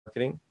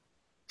marketing?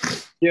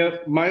 Yeah,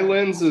 my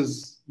lens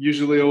is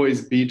usually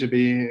always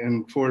B2B.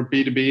 And for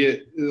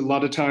B2B, a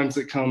lot of times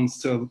it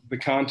comes to the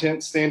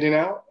content standing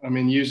out. I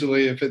mean,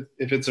 usually if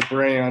it's a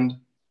brand,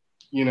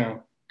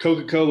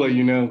 Coca-Cola,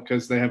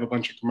 because they have a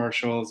bunch of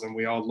commercials and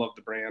we all love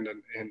the brand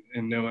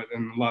and know it,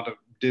 and a lot of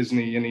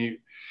Disney, any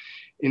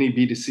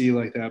B2C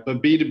like that.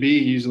 But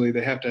B2B, usually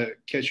they have to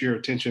catch your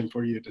attention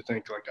for you to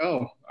think like,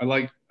 oh, I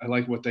like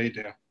what they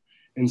do.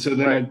 And so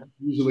then Right. I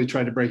usually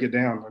try to break it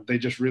down. Are they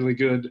just really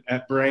good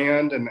at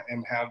brand and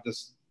have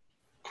this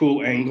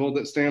cool angle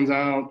that stands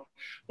out?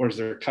 Or is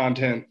their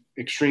content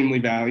extremely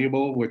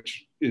valuable,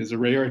 which is a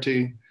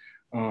rarity?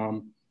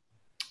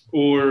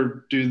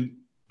 Or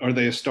are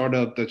they a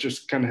startup that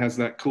just kind of has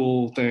that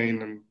cool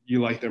thing and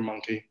you like their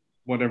monkey,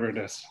 whatever it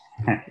is?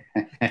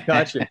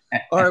 Gotcha.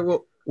 All right.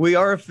 Well, we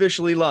are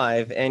officially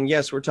live. And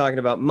yes, we're talking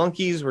about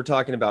monkeys. We're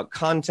talking about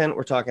content.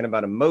 We're talking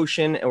about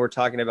emotion. And we're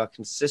talking about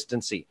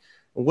consistency.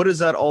 What does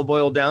that all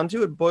boil down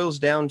to? It boils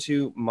down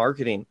to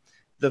marketing,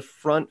 the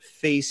front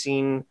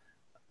facing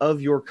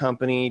of your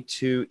company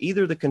to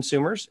either the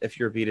consumers, if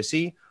you're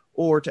B2C,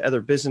 or to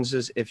other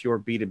businesses, if you're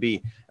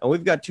B2B. And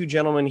we've got two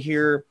gentlemen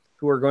here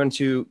who are going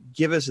to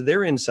give us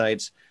their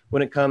insights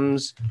when it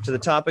comes to the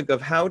topic of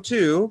how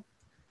to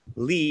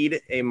lead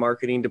a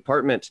marketing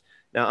department.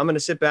 Now, I'm going to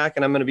sit back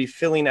and I'm going to be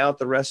filling out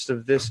the rest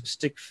of this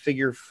stick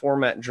figure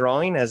format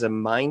drawing as a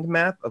mind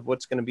map of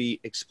what's going to be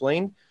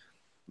explained.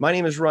 My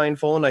name is Ryan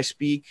Folan. I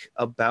speak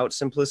about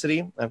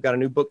simplicity. I've got a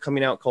new book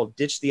coming out called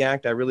Ditch the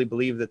Act. I really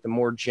believe that the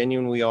more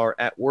genuine we are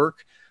at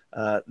work,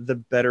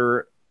 the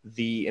better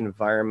the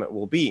environment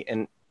will be.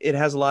 And it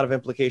has a lot of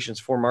implications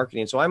for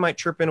marketing. So I might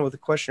chirp in with a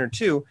question or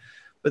two,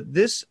 but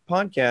this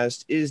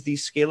podcast is the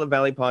Scale Up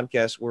Valley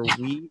podcast, where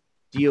we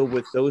deal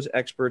with those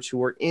experts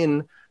who are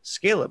in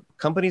scale up,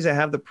 companies that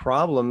have the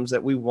problems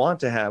that we want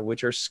to have,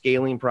 which are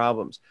scaling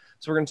problems.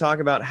 So we're going to talk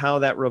about how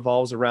that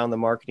revolves around the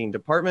marketing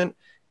department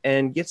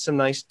and get some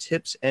nice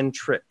tips and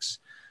tricks.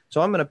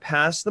 So I'm going to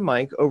pass the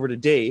mic over to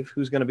Dave,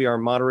 who's going to be our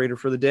moderator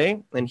for the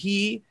day. And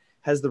he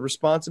has the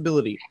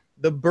responsibility,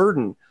 the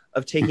burden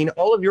of taking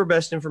all of your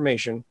best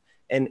information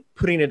and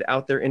putting it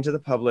out there into the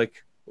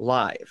public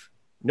live.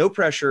 No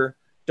pressure.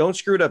 Don't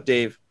screw it up,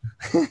 Dave.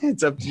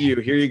 It's up to you.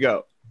 Here you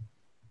go.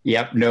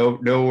 Yep, no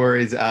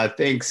worries.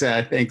 Thanks,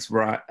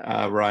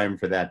 Ryan,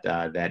 for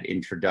that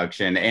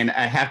introduction. And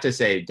I have to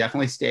say,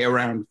 definitely stay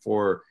around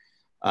for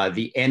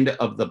the end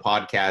of the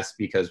podcast,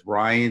 because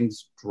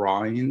Ryan's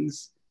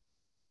drawings,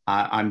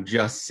 I'm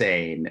just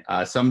saying,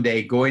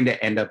 someday going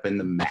to end up in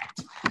the Met.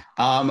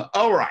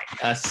 All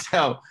right,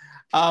 so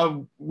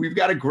we've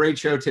got a great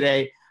show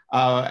today.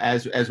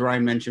 As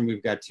Ryan mentioned,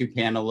 we've got two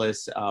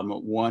panelists.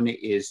 One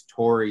is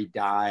Tori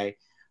Dye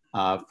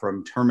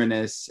from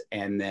Terminus,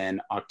 and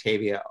then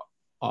Octavia.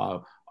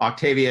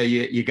 Octavia,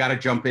 you got to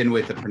jump in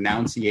with the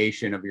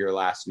pronunciation of your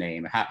last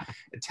name.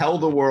 Tell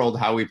the world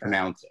how we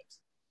pronounce it.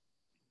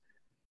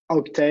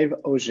 Octave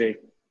Auger.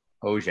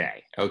 Auger.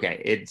 Okay,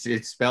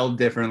 it's spelled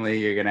differently.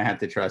 You're gonna have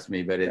to trust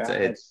me, but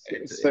it's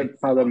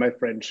pardon my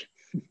French.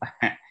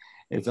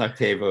 It's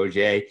Octave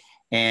Auger,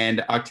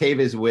 and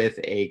Octave is with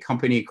a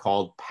company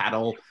called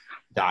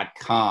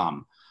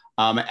Paddle.com.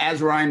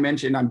 As Ryan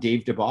mentioned, I'm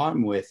Dave Dubois.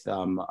 I'm with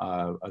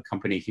a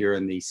company here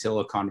in the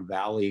Silicon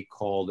Valley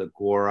called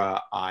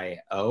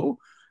Agora.io.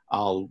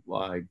 I'll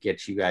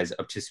get you guys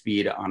up to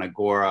speed on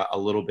Agora a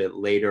little bit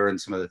later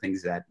and some of the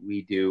things that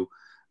we do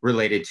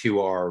related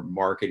to our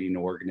marketing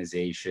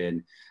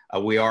organization.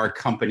 We are a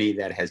company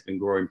that has been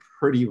growing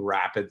pretty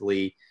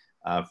rapidly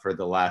for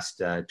the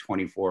last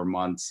 24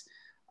 months,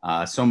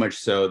 so much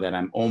so that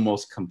I'm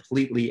almost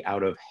completely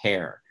out of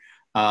hair.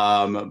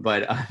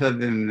 But other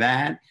than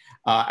that,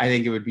 I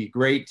think it would be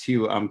great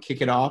to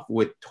kick it off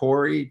with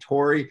Tori.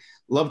 Tori,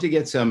 love to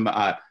get some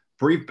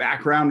brief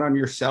background on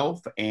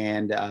yourself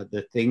and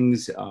the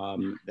things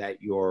that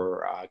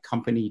your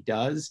company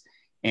does,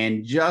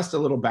 and just a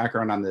little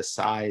background on the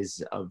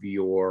size of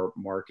your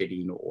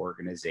marketing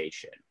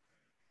organization.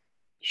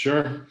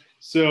 Sure.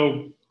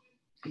 So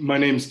my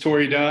name's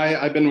Tori Dye.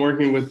 I've been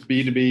working with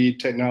B2B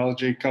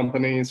technology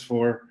companies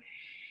for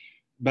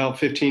about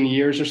 15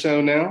 years or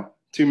so now,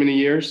 too many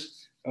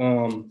years.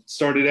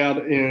 Started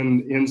out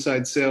in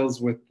inside sales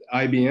with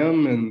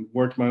IBM and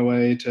worked my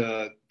way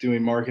to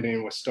doing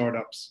marketing with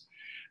startups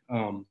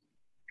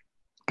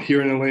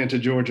here in Atlanta,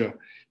 Georgia.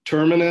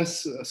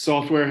 Terminus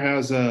software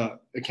has a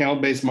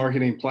account-based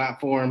marketing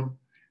platform.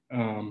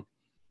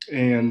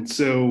 And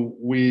so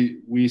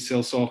we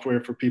sell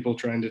software for people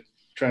trying to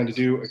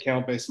do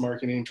account-based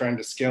marketing, trying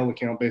to scale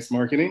account-based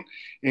marketing.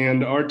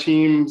 And our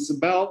team's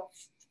about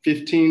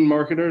 15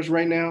 marketers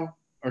right now.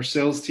 Our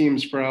sales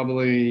team's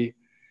probably,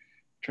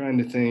 trying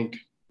to think,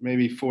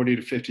 maybe 40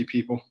 to 50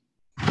 people.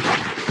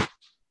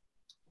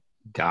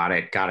 Got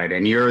it.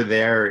 And you're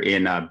there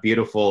in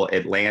beautiful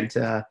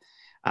Atlanta.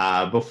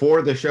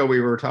 Before the show, we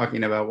were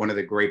talking about one of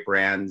the great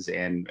brands,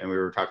 and we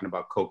were talking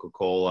about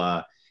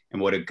Coca-Cola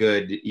and what a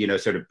good,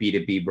 sort of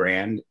B2B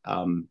brand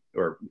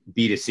or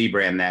B2C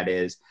brand that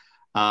is.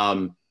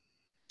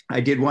 I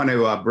did want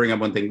to bring up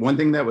one thing. One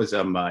thing that was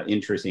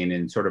interesting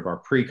in sort of our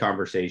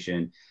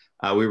pre-conversation,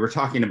 we were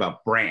talking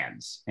about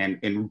brands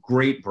and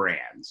great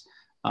brands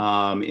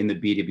in the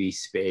B2B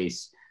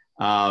space.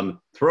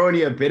 Throwing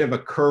you a bit of a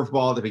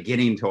curveball at the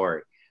beginning,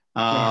 Tori.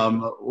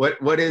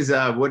 What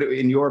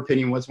in your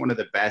opinion, what's one of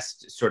the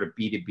best sort of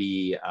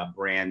B2B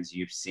brands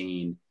you've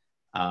seen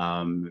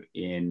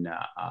in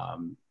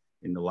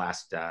the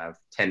last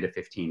 10 to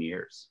 15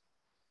 years?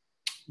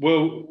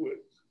 Well,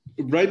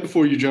 right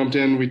before you jumped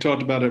in, we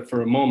talked about it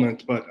for a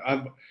moment, but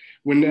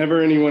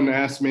whenever anyone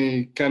asks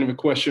me kind of a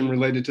question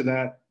related to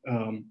that,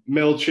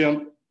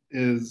 MailChimp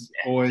is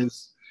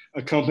always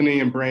a company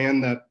and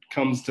brand that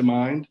comes to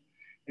mind.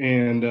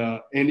 And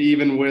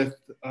even with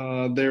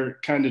their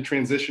kind of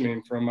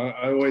transitioning from,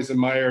 I always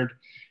admired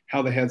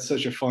how they had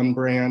such a fun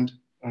brand.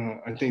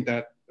 I think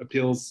that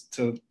appeals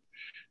to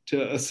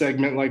a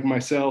segment like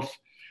myself.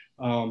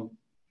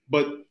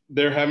 But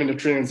they're having to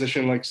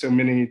transition, like so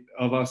many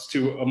of us,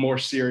 to a more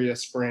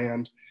serious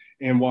brand,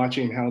 and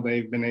watching how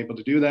they've been able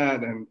to do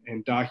that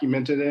and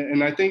documented it.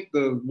 And I think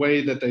the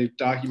way that they've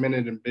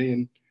documented and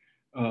being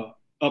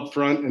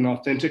upfront and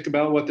authentic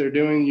about what they're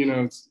doing,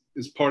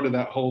 is part of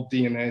that whole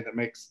DNA that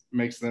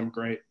makes them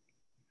great.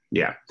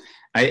 Yeah,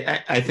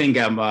 I think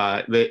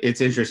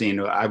it's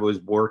interesting. I was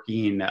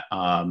working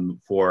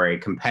for a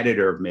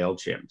competitor of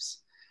MailChimp's,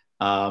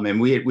 and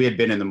we had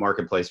been in the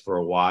marketplace for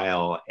a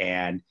while,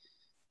 and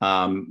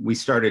we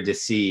started to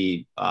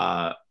see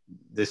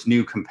this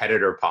new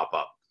competitor pop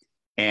up,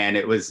 and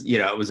it was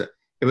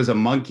a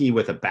monkey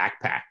with a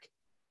backpack,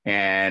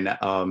 and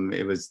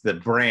it was the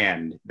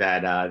brand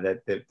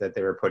that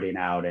they were putting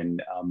out,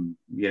 and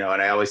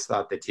and I always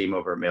thought the team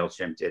over at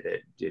MailChimp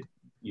did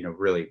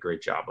really a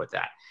great job with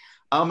that.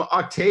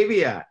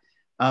 Octavia,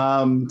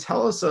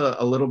 tell us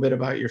a little bit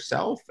about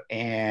yourself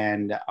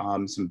and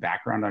some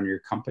background on your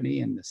company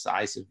and the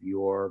size of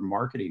your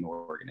marketing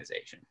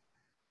organization.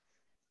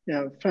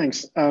 Yeah,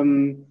 thanks.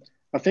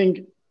 I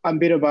think I'm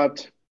been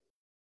about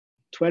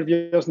 12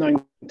 years now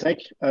in tech.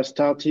 I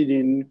started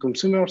in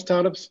consumer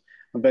startups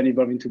and then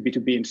evolved into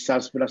B2B in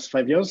SaaS for the last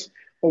 5 years,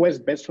 always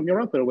based from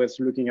Europe, but always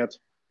looking at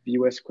the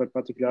US quite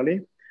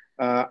particularly.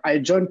 I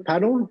joined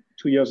Paddle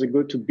 2 years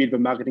ago to build the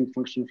marketing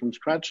function from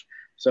scratch.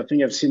 So I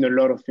think I've seen a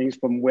lot of things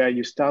from where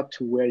you start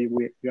to where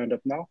you end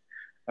up now.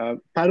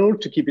 Paddle,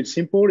 to keep it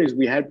simple, is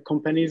we help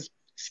companies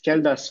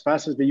scale as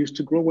fast as they used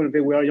to grow when they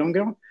were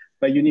younger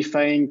by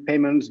unifying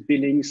payments,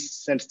 billings,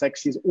 sales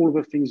taxes, all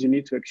the things you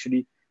need to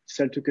actually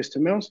sell to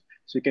customers.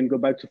 So you can go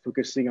back to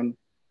focusing on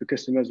the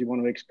customers you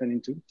want to expand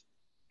into.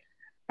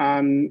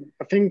 And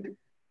I think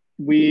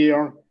we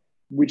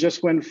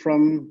just went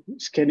from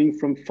scaling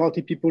from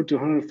 40 people to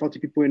 140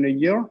 people in a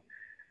year.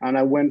 And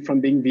I went from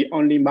being the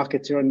only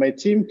marketer on my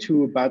team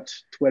to about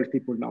 12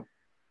 people now.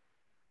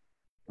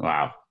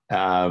 Wow.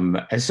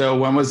 So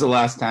when was the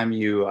last time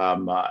you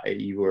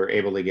were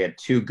able to get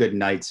 2 good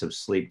nights of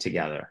sleep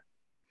together?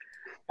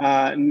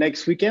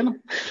 Next weekend.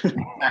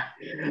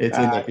 It's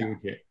in the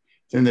future.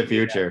 It's in the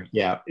future.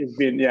 Yeah. It's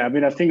been, yeah. I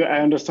mean, I think I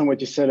understand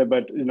what you said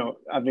about,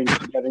 having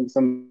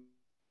some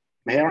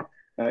hair.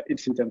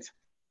 It's intense.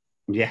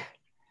 Yeah.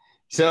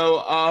 So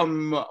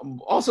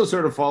also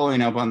sort of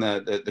following up on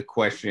the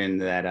question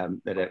that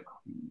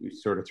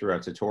sort of threw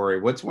out to Tori,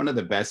 what's one of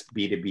the best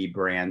B2B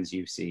brands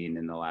you've seen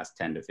in the last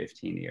 10 to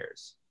 15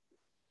 years?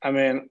 I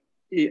mean,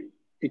 it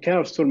kind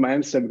of stole my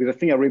answer because I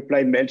think I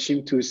replied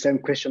MailChimp to the same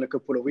question a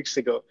couple of weeks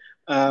ago.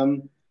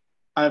 I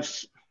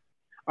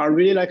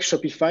really like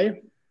Shopify,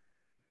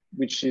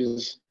 which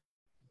is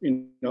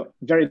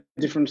very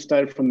different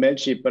style from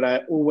MailChimp, but I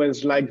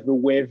always like the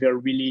way they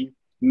really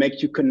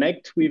make you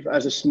connect with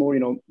as a small,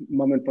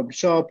 mom and pop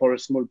shop or a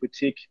small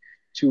boutique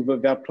to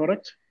their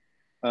product.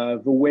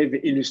 The way they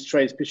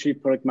illustrate, especially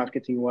product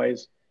marketing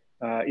wise,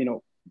 how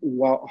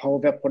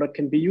their product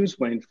can be used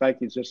when in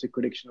fact it's just a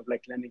collection of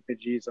like landing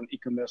pages and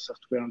e-commerce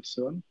software and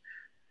so on.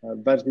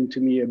 That's been to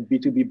me a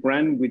B2B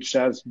brand, which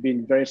has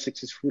been very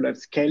successful at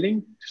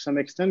scaling to some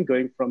extent,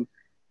 going from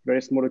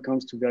very small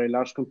accounts to very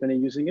large company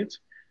using it,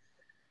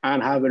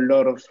 and have a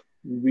lot of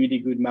really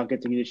good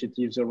marketing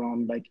initiatives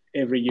around, like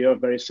every year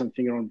there is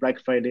something around Black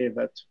Friday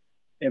that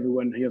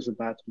everyone hears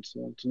about and so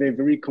on. So they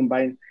really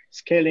combine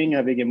scaling,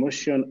 having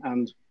emotion,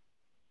 and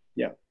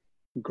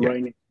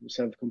growing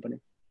the company.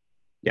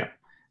 Yeah.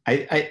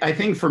 I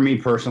think for me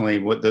personally,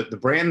 what the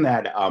brand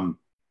that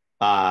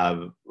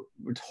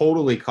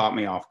totally caught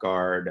me off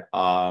guard,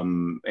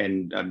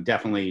 and I'm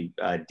definitely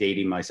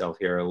dating myself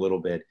here a little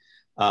bit,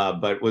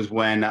 but was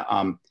when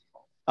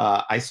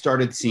I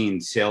started seeing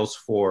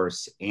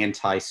Salesforce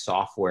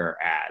anti-software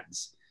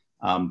ads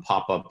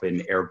pop up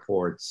in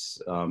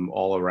airports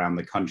all around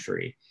the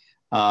country.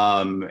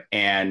 And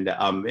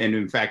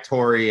in fact,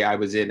 Tori, I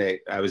was at a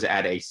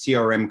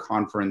CRM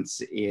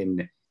conference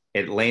in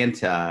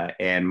Atlanta,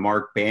 and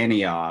Mark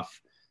Benioff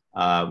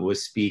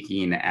was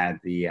speaking at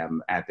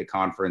the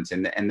conference,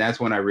 and that's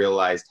when I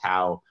realized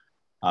how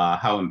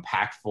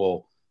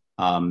impactful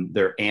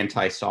their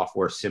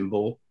anti-software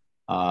symbol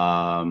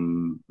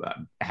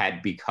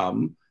had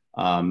become,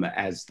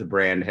 as the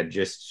brand had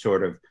just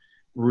sort of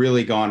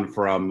really gone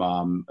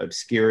from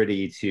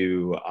obscurity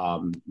to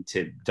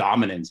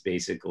dominance,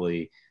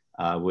 basically,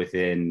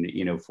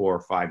 within 4 or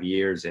 5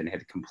 years, and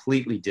had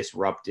completely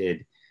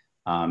disrupted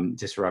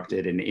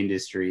an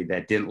industry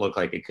that didn't look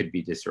like it could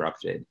be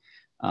disrupted.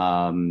 So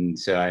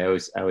I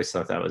always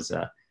thought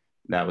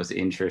that was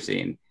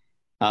interesting.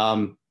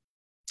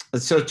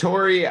 So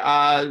Tori,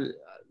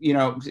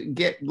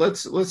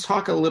 let's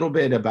talk a little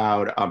bit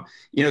about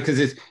because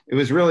it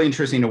was really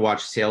interesting to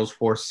watch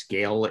Salesforce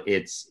scale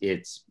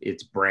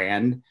its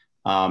brand,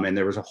 and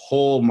there was a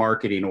whole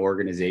marketing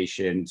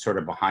organization sort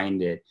of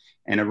behind it.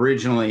 And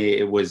originally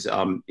it was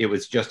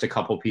just a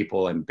couple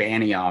people and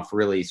Benioff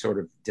really sort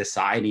of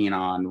deciding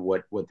on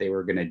what they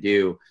were going to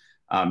do.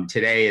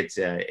 Today it's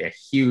a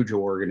huge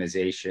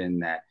organization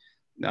that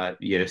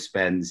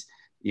spends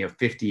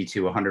 $50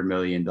 to $100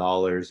 million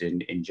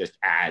in just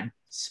ad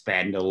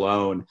spend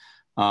alone.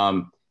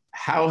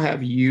 How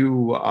have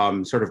you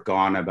sort of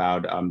gone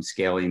about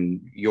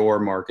scaling your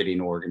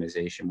marketing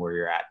organization where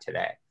you're at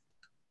today?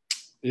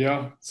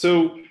 Yeah.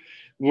 So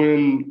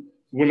when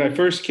I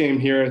first came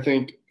here, I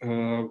think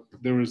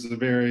there was a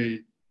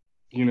very,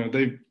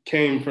 they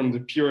came from the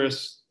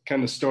purest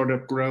kind of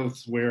startup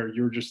growth where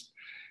you're just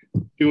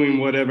doing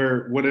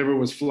whatever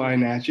was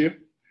flying at you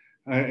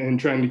and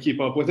trying to keep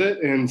up with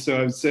it. And so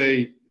I would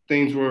say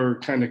things were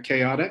kind of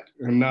chaotic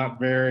and not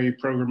very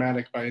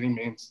programmatic by any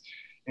means.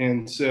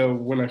 And so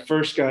when I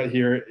first got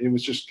here, it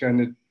was just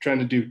kind of trying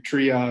to do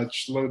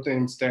triage, slow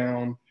things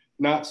down,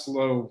 not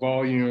slow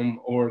volume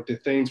or the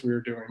things we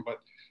were doing,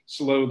 but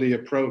slow the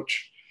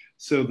approach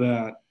so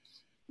that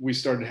we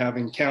started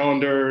having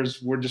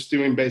calendars. We're just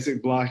doing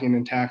basic blocking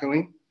and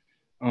tackling.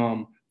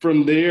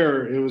 From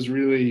there, it was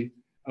really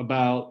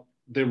about,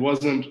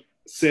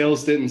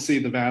 sales didn't see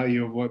the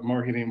value of what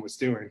marketing was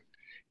doing.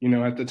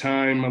 At the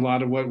time, a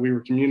lot of what we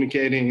were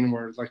communicating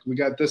were like, we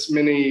got this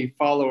many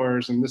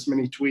followers and this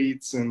many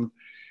tweets, and,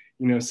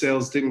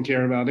 sales didn't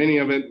care about any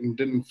of it and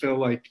didn't feel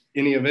like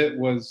any of it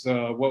was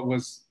what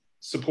was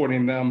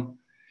supporting them.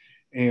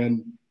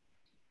 And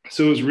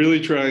so it was really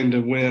trying to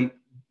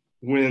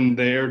win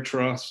their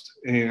trust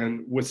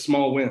and with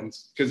small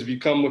wins. Because if you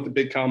come with a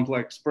big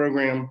complex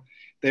program,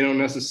 they don't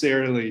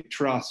necessarily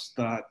trust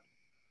that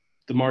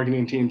the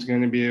marketing team's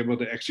going to be able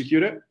to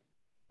execute it.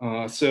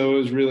 So it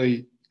was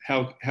really,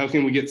 how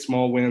can we get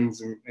small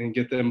wins and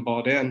get them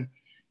bought in?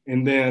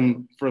 And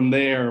then from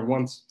there,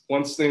 once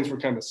things were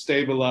kind of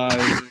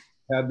stabilized,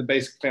 had the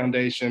basic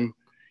foundation,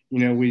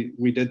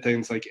 we did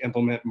things like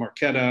implement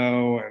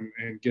Marketo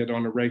and get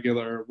on a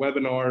regular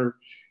webinar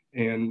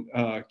and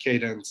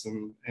cadence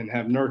and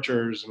have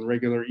nurtures and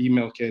regular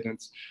email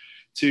cadence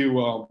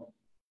to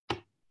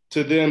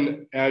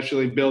then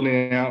actually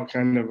building out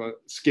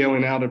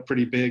scaling out a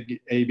pretty big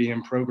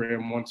ABM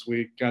program once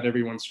we got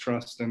everyone's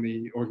trust in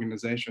the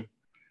organization.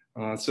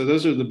 So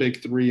those are the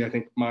big three, I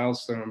think,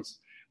 milestones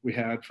we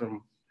had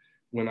from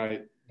when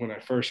I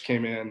first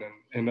came in,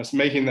 and us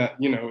making that,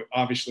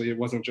 obviously it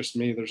wasn't just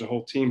me, there's a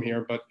whole team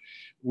here, but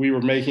we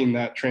were making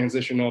that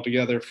transition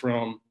altogether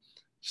from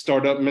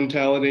startup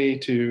mentality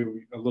to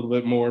a little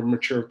bit more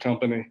mature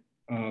company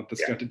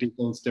that's got to do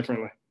things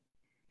differently.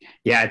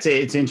 Yeah,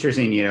 it's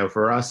interesting,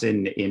 for us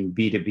in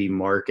B2B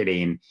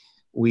marketing,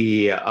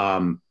 we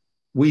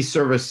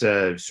service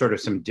sort of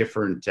some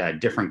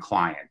different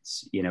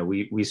clients.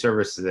 We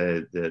service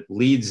the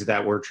leads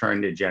that we're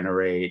trying to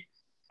generate.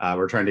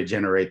 We're trying to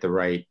generate the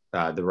right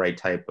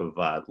type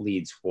of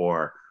leads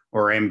or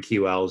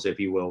MQLs, if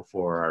you will,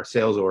 for our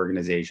sales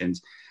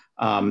organizations.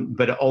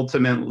 But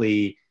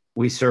ultimately,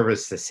 we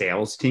service the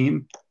sales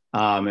team,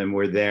 and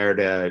we're there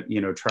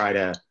to try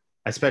to,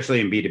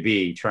 especially in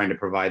B2B, trying to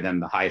provide them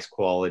the highest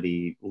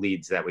quality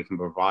leads that we can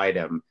provide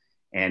them.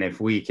 And if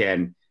we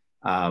can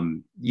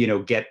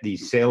get the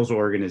sales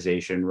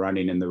organization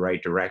running in the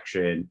right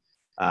direction,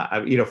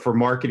 for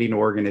marketing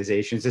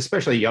organizations,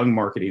 especially young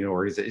marketing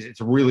organizations,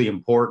 it's really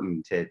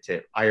important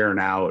to iron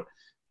out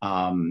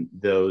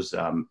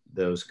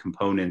those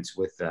components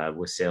with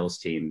sales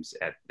teams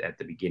at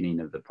the beginning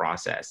of the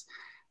process.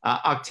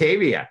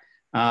 Octavia,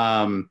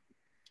 how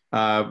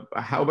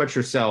about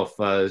yourself?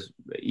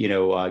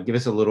 Give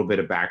us a little bit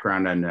of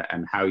background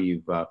on how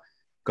you've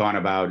gone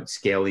about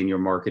scaling your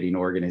marketing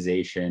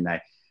organization.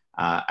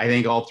 I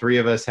think all three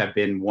of us have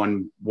been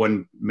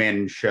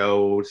one-man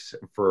shows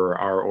for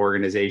our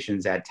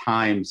organizations at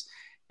times,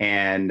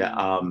 and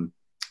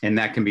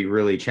that can be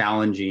really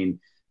challenging.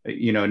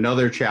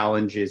 Another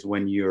challenge is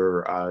when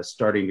you're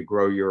starting to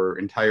grow your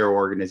entire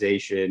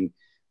organization.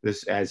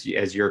 This, as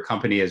your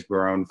company has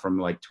grown from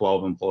like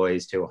 12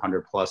 employees to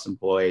 100 plus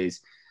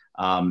employees,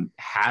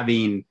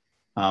 having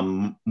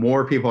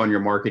more people in your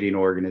marketing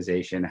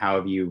organization. How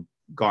have you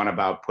gone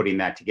about putting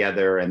that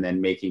together and then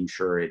making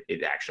sure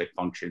it actually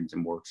functions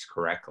and works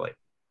correctly?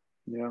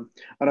 Yeah,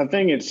 and I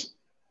think it's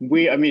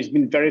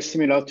been very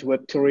similar to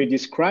what Tori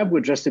described.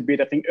 We're just a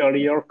bit, I think,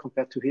 earlier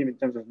compared to him in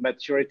terms of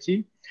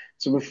maturity.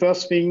 So the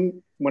first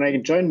thing, when I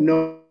joined,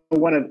 no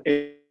one had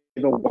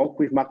ever worked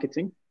with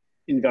marketing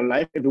in their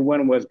life.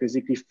 Everyone was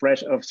basically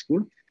fresh out of school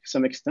to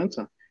some extent.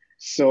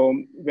 So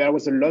there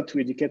was a lot to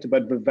educate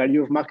about the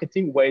value of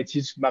marketing, what it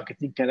is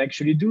marketing can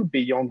actually do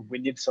beyond we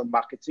need some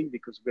marketing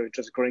because we're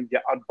just growing the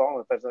outbound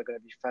and that's not going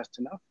to be fast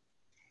enough.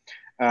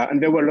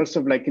 And there were lots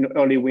of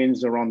early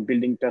wins around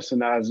building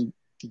personas,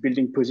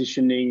 building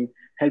positioning,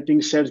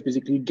 helping sales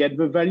basically get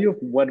the value of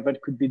what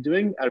that could be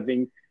doing,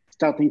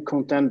 starting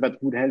content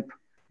that would help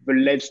the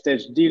late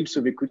stage deal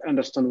so we could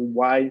understand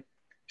why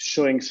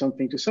showing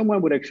something to someone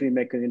would actually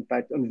make an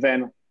impact. And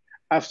then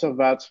after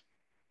that,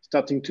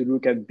 starting to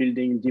look at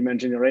building demand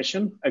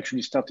generation,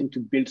 actually starting to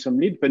build some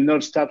lead, but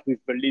not start with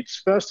the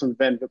leads first and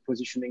then the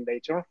positioning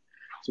later.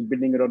 So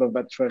building a lot of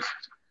that trust.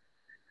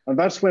 And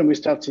that's when we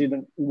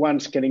started, one,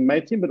 scaling my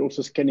team, but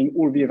also scaling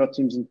all the other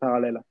teams in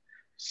parallel.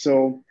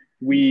 So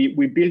we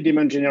build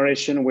demand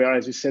generation where,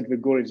 as you said, the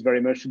goal is very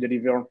much to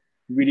deliver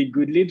really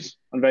good leads.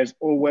 And there's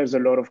always a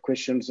lot of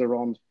questions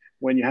around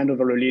when you hand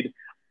over a lead,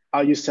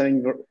 are you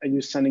sending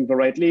the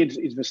right leads?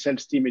 Is the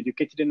sales team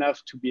educated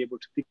enough to be able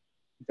to pick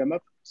them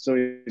up? So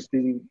it's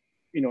been,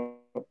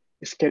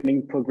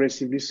 scaling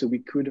progressively so we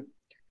could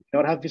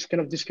not have this kind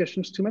of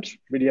discussions too much,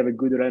 really have a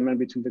good alignment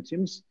between the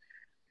teams.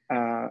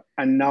 And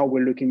now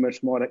we're looking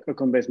much more like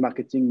account-based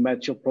marketing,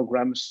 mature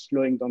programs,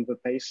 slowing down the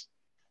pace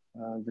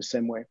the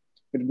same way.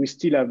 But we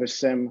still have the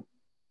same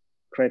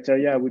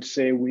criteria. I would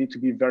say we need to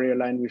be very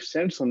aligned with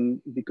sales,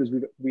 and because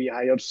we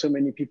hired so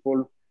many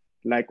people,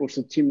 like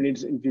also team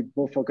leads in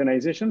both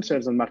organizations,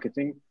 sales and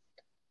marketing,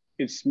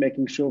 it's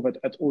making sure that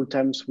at all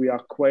times we are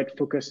quite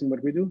focused in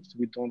what we do, so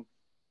we don't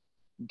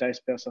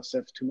disperse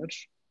ourselves too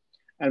much.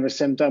 And at the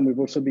same time, we've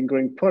also been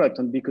growing product,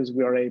 and because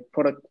we are a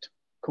product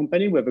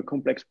company, we have a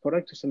complex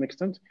product to some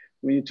extent,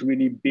 we need to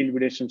really build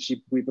relationship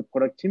with the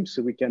product team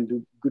so we can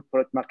do good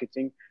product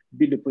marketing,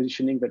 build a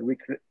positioning that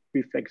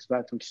reflects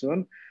that and so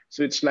on.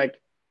 So it's like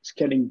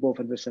scaling both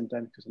at the same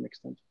time to some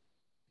extent.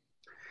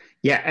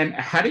 Yeah, and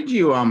how did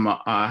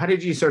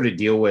you sort of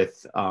deal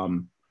with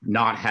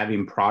not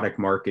having product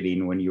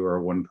marketing when you were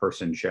a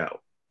one-person show?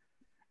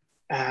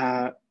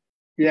 Yeah,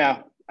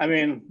 I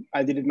mean,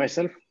 I did it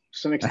myself to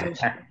some extent.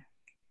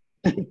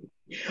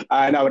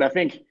 I know, but I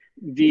think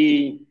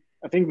the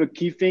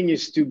key thing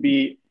is to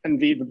be, and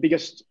the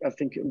biggest, I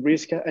think,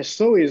 risk I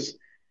saw is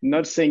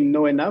not saying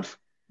no enough.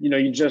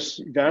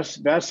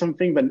 There's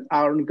something that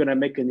aren't going to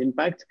make an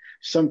impact,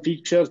 some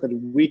features that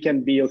we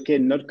can be okay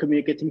not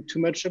communicating too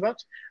much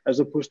about, as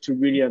opposed to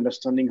really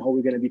understanding how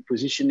we're going to be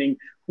positioning,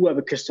 who are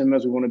the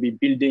customers we want to be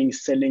building,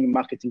 selling,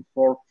 marketing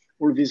for,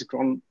 all this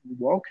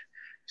groundwork.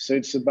 So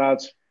it's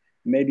about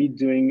maybe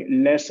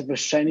doing less of the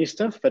shiny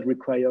stuff that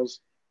requires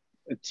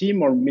a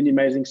team, or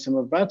minimizing some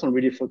of that and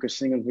really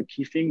focusing on the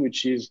key thing,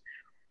 which is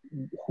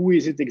who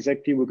is it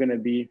exactly we're going to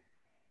be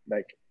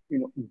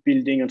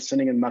building and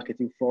selling and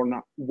marketing for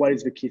now. What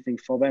is the key thing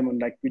for them,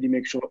 and really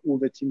make sure all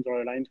the teams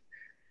are aligned.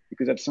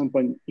 Because at some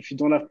point, if you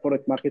don't have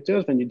product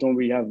marketers, then you don't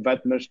really have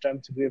that much time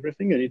to do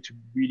everything. You need to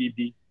really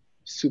be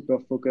super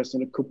focused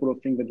on a couple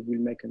of things that will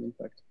make an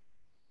impact.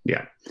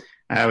 Yeah,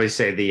 I always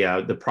say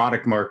the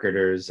product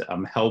marketers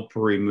help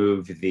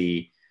remove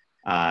the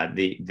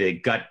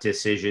gut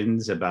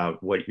decisions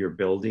about what you're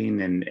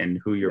building and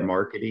who you're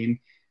marketing.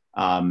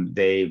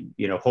 They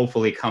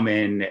hopefully come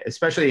in,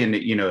 especially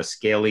in a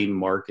scaling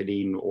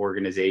marketing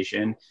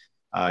organization,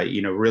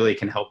 really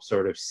can help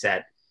sort of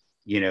set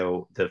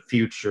the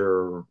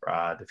future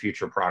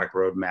product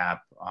roadmap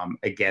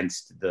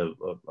against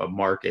a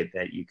market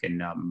that you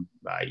can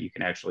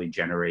actually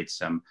generate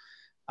some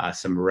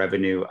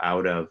revenue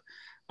out of.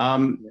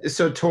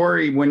 So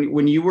Tori,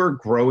 when you were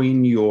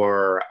growing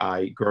your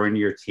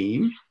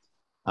team,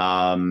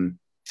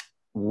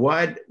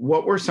 what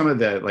were some of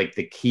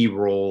the key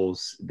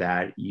roles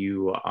that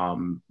you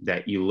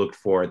looked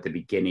for at the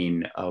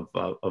beginning of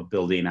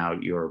building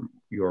out your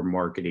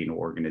marketing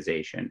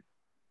organization?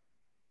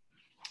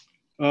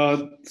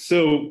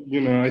 So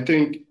I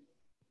think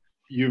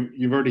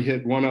you've already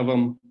hit one of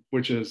them,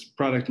 which is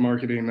product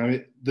marketing. I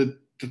mean, the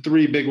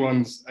three big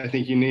ones I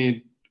think you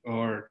need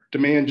are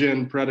demand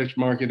gen, product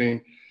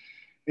marketing,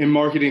 and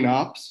marketing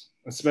ops.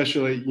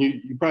 Especially,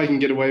 you probably can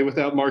get away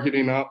without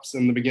marketing ops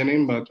in the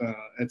beginning, but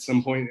at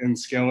some point in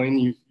scaling,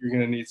 you're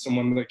going to need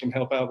someone that can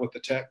help out with the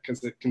tech,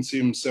 because it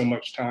consumes so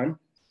much time.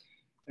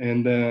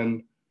 And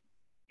then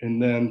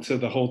to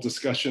the whole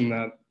discussion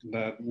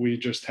that we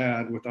just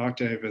had with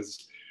Octave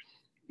is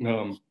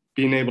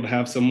being able to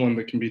have someone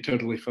that can be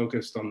totally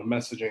focused on the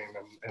messaging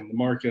and the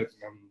market,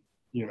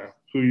 and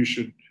who you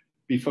should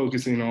be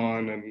focusing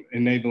on, and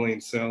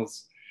enabling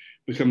sales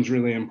becomes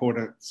really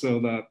important, so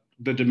that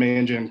the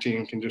demand gen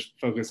team can just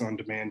focus on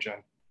demand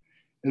gen.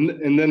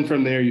 And then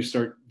from there, you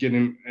start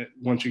getting,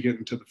 once you get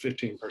into the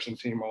 15-person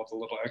team, all the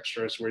little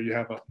extras where you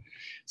have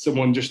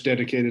someone just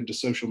dedicated to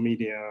social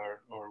media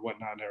or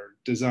whatnot, or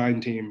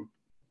design team.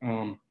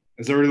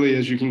 As early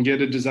as you can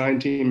get a design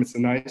team, it's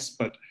nice,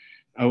 but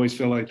I always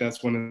feel like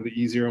that's one of the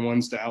easier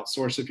ones to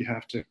outsource if you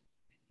have to.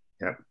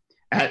 Yeah.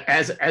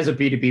 As a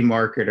B2B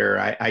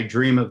marketer, I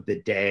dream of the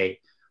day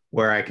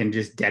where I can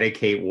just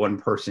dedicate one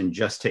person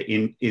just to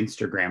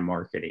Instagram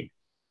marketing.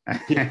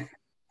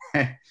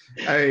 I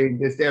mean,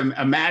 just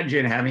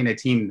imagine having a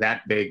team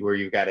that big where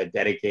you've got a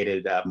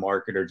dedicated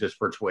marketer just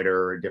for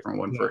Twitter or a different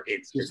one for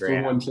Instagram. Just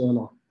for one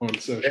channel on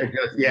social.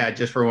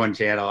 Just for one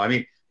channel. I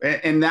mean,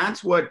 and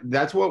that's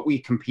what we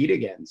compete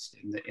against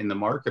in the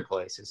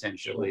marketplace,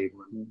 essentially,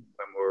 when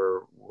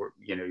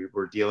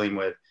we're dealing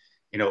with,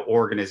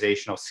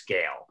 organizational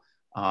scale,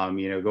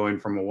 going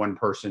from a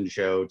one-person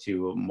show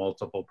to a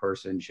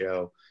multiple-person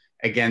show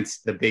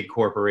against the big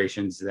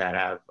corporations that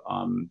have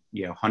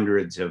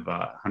hundreds of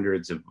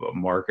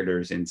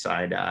marketers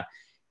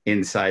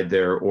inside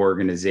their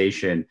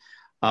organization.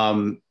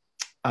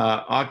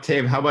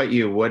 Octave, how about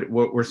you? What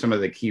were some of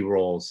the key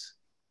roles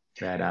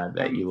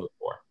that you look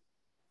for?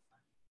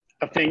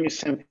 I think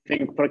same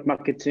thing, product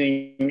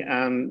marketing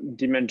and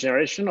demand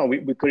generation, or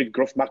we call it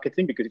growth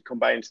marketing because it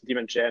combines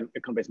demand gen,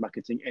 account-based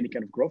marketing, any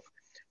kind of growth.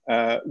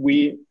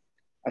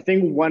 I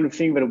think one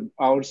thing that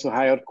I also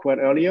hired quite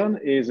early on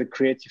is a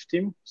creative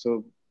team.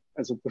 So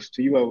as opposed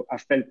to you, I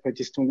felt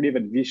pretty strongly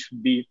that this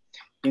should be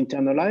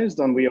internalized.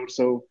 And we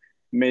also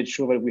made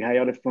sure that we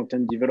hired a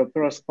front-end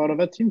developer as part of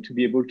that team to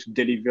be able to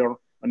deliver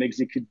and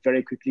execute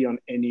very quickly on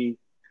any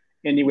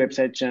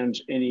website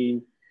change,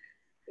 any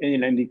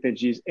landing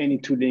pages, any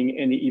tooling,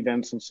 any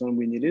events and so on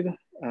we needed,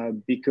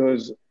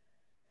 because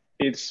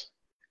it's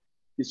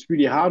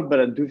really hard, but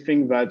I do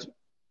think that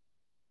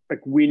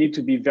we need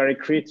to be very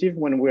creative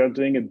when we are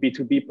doing a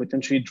B2B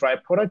potentially dry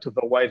product.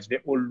 Otherwise, they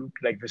all look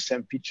like the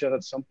same feature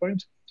at some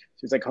point.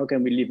 So it's how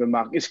can we leave a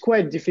mark? It's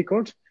quite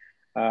difficult,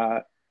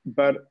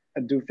 but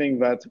I do think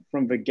that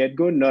from the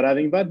get-go, not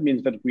having that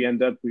means that we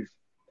end up with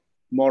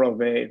more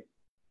of a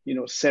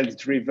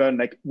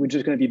sales-driven, we're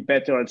just going to be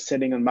better at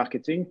selling and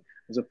marketing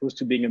as opposed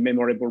to being a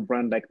memorable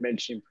brand like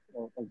MailChimp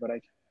or the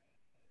like.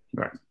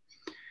 Right.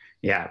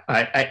 Yeah,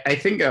 I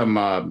think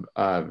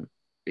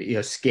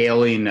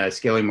scaling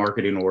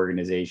marketing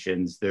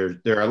organizations, there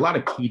are a lot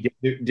of key,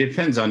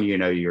 depends on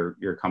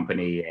your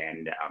company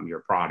and your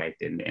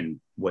product and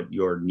what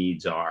your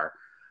needs are.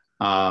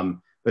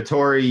 But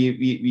Tori,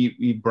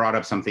 you brought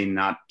up something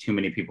not too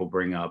many people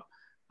bring up,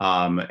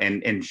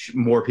 and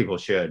more people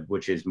should,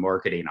 which is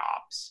marketing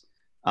ops.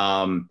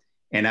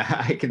 And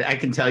I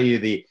can tell you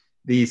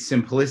the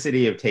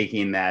simplicity of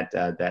taking that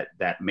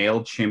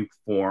MailChimp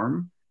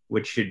form,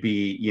 which should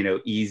be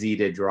easy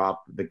to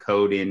drop the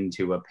code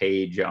into a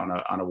page on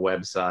a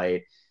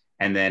website,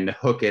 and then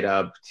hook it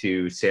up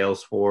to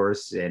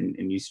Salesforce,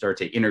 and you start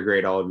to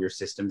integrate all of your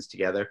systems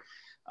together.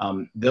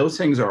 Those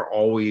things are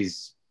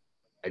always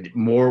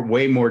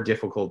way more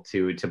difficult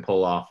to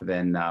pull off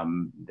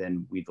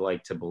than we'd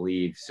like to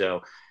believe.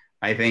 So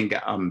I think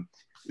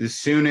as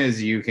soon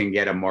as you can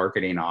get a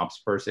marketing ops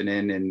person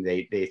in and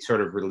they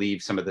sort of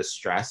relieve some of the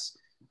stress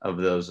of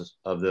those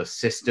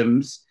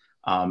systems,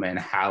 and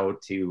how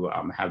to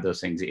have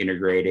those things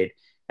integrated,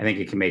 I think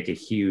it can make a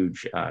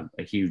huge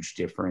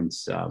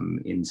difference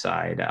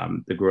inside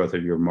the growth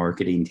of your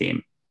marketing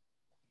team.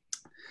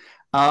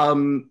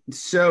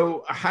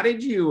 So how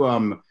did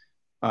you,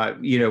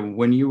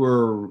 when you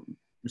were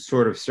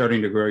sort of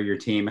starting to grow your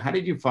team, how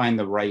did you find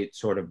the right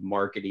sort of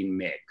marketing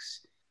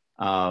mix?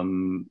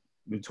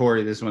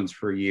 Tori, this one's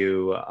for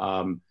you.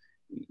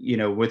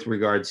 With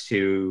regards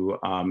to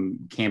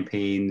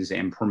campaigns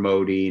and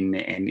promoting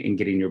and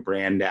getting your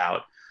brand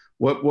out,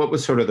 what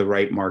was sort of the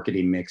right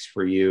marketing mix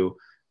for you,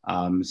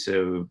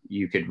 so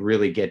you could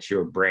really get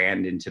your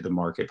brand into the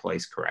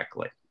marketplace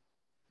correctly?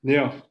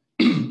 Yeah.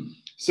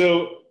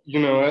 So,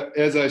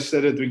 as I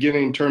said at the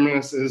beginning,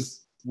 Terminus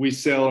we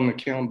sell an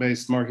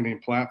account-based marketing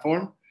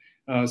platform.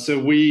 So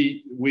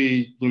we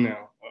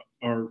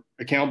are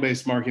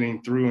account-based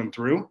marketing through and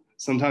through,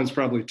 sometimes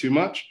probably too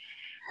much.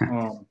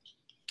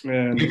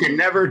 And you can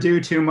never do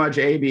too much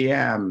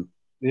ABM.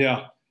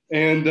 Yeah.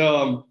 And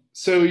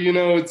so,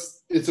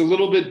 it's a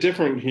little bit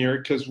different here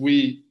because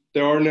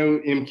there are no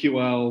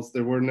MQLs,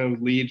 there were no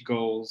lead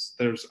goals,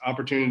 there's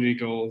opportunity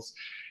goals,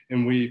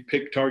 and we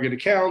pick target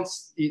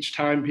accounts each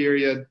time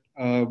period,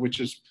 which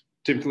is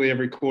typically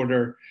every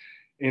quarter.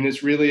 And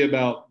it's really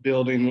about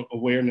building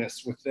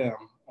awareness with them,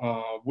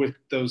 with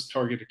those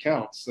target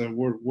accounts. So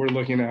we're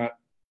looking at,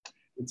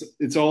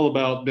 it's all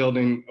about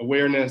building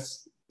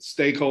awareness.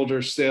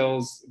 Stakeholder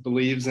sales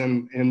believes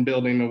in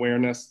building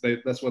awareness.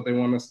 That's what they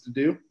want us to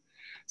do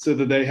so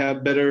that they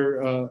have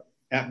better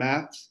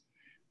at-bats.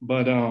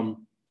 But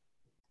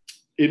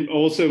it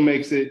also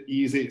makes it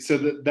easy. So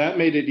that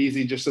made it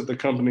easy just at the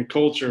company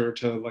culture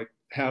to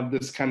have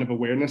this kind of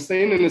awareness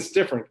thing. And it's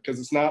different because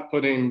it's not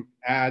putting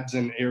ads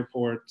in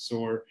airports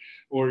or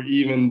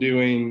even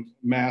doing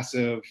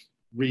massive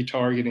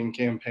retargeting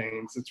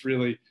campaigns. It's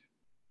really,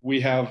 we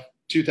have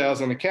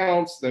 2,000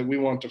 accounts that we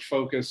want to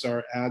focus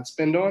our ad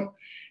spend on.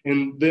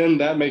 And then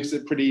that makes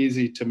it pretty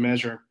easy to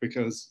measure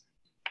because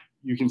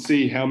you can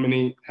see how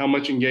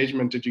much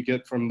engagement did you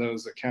get from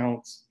those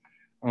accounts.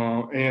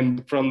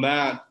 And from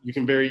that, you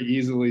can very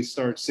easily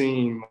start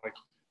seeing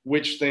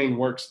which thing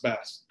works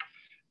best.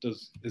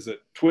 Is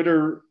it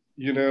Twitter,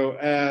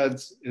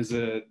 ads? Is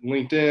it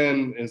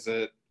LinkedIn? Is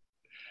it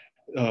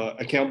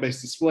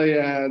account-based display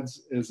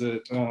ads? Is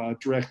it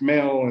direct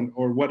mail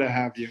or what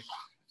have you?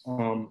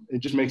 It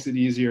just makes it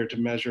easier to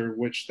measure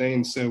which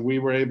things. So we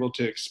were able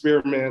to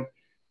experiment.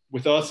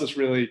 With us, it's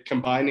really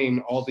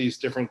combining all these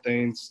different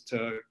things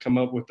to come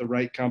up with the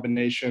right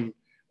combination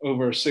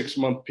over a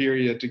 6-month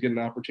period to get an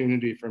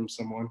opportunity from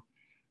someone.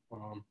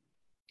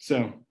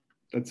 So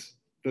that's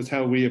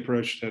how we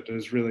approached it,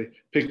 is really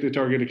pick the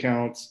target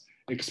accounts,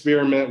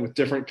 experiment with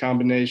different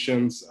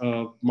combinations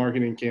of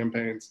marketing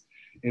campaigns,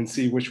 and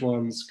see which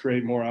ones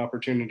create more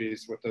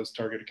opportunities with those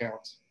target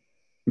accounts.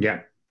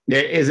 Yeah.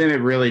 Isn't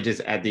it really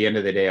just at the end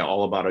of the day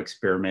all about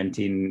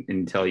experimenting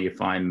until you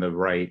find the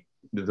right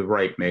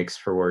mix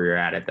for where you're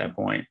at that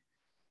point?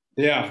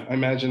 Yeah, I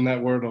imagine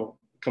that word will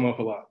come up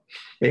a lot.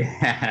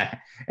 Yeah.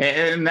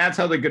 And that's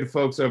how the good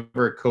folks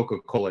over at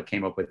Coca-Cola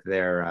came up with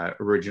their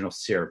original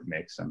syrup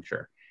mix, I'm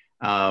sure.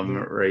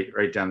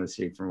 Right down the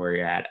street from where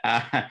you're at.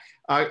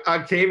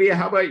 Octavia,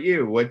 how about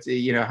you? What's,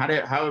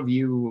 how have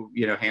you,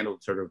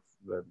 handled sort of,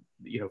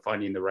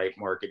 finding the right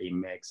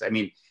marketing mix? I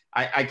mean,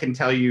 I can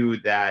tell you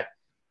that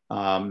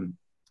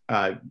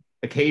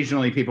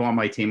occasionally people on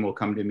my team will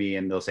come to me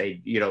and they'll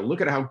say,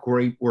 look at how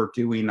great we're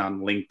doing on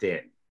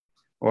LinkedIn,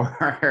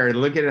 or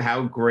look at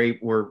how great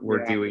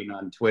we're doing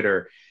on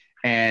Twitter.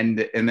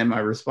 And then my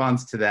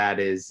response to that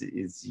is,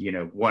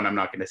 one, I'm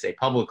not going to say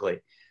publicly,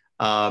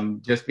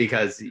 just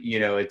because,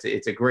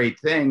 it's a great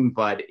thing,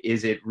 but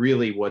is it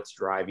really what's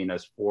driving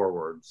us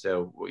forward?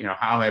 So,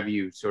 how have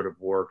you sort of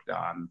worked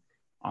on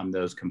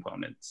those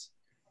components?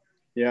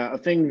 Yeah, I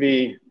think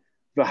the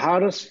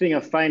hardest thing I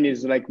find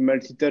is like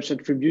multi-touch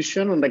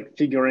attribution and like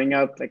figuring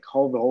out like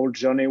how the whole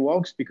journey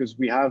works, because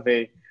we have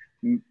a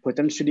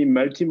potentially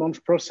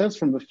multi-month process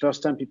from the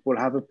first time people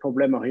have a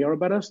problem or hear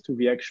about us to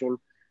the actual,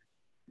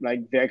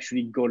 like they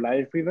actually go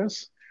live with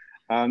us.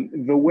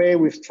 The way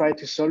we've tried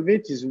to solve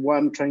it is,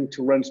 one, trying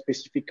to run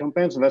specific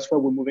campaigns. And that's why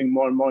we're moving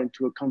more and more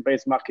into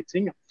account-based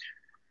marketing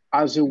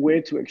as a way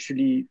to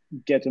actually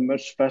get a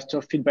much faster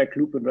feedback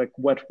loop of like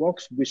what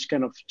works, which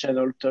kind of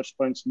channel, touch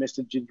points,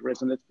 messaging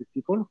resonate with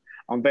people,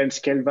 and then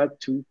scale that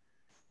to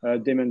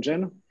demand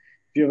gen.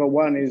 The other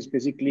one is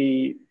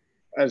basically,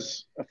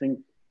 as I think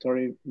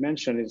Tori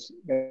mentioned, is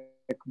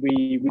like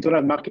we don't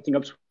have marketing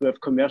ops, we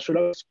have commercial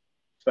ops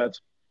that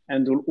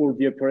handle all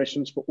the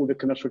operations for all the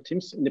commercial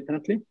teams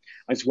independently. And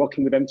it's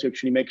working with them to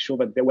actually make sure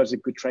that there was a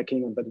good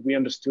tracking and that we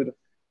understood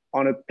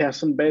on a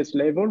person-based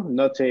level,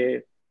 not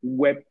a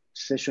web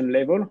session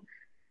level,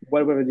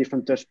 what were the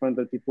different touch points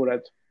that people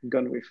had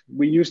gone with.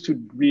 We used to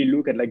really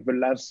look at like the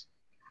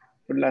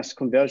last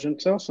conversion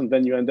source, and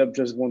then you end up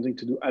just wanting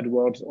to do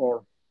AdWords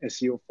or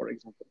SEO, for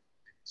example.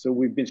 So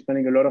we've been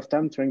spending a lot of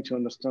time trying to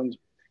understand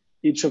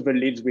each of the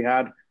leads we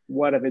had.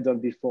 What have they done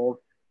before?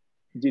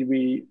 Did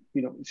we,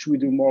 should we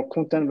do more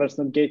content that's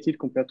not gated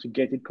compared to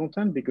gated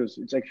content, because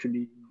it's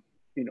actually,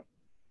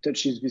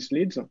 touches these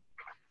leads.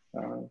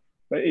 But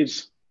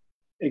it's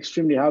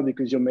extremely hard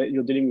because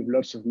you're dealing with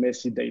lots of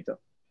messy data.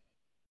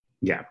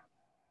 Yeah,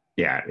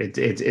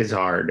 it's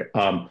hard.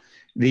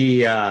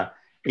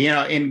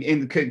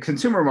 In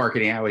consumer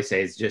marketing, I always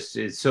say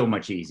it's so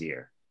much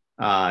easier.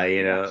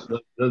 Those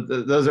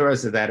of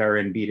us that are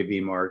in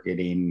B2B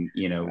marketing,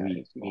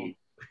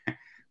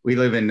 we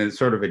live in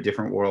sort of a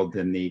different world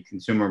than the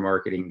consumer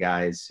marketing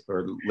guys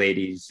or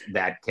ladies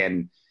that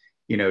can,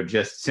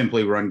 just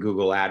simply run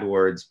Google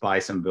AdWords, buy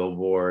some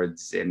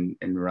billboards, and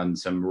run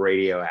some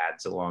radio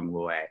ads along the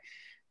way.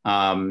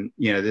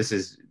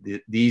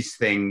 These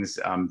things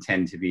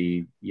tend to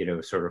be,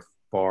 sort of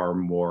far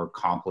more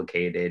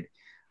complicated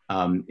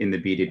in the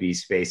B2B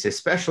space,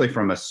 especially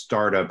from a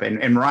startup.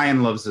 And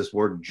Ryan loves this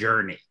word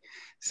journey.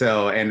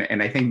 So,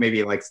 and I think maybe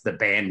he likes the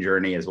band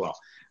Journey as well.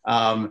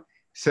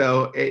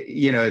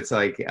 It's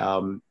like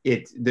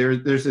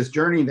there's this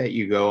journey that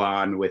you go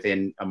on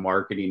within a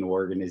marketing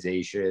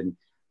organization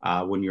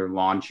when you're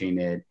launching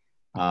it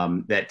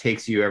that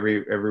takes you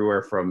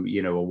everywhere from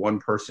a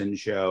one-person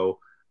show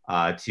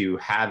to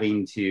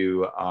having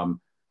to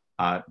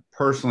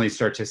personally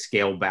start to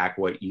scale back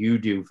what you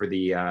do for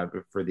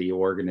the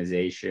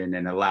organization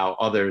and allow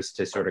others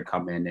to sort of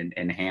come in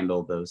and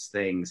handle those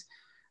things.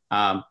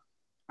 Tori,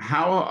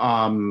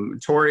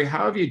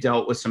 how have you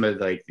dealt with some of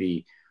like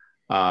the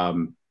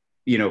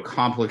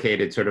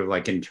complicated sort of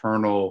like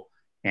internal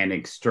and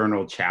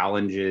external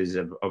challenges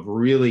of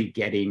really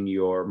getting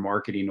your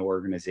marketing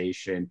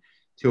organization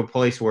to a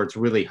place where it's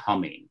really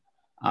humming?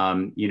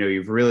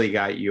 You've really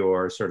got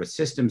your sort of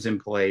systems in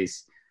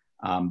place,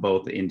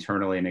 both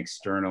internally and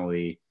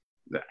externally.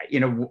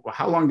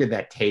 How long did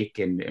that take,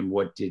 and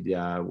what did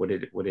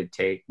it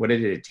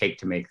take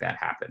to make that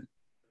happen?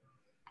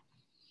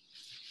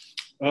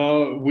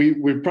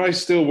 We're probably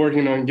still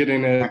working on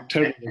getting it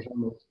totally,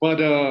 but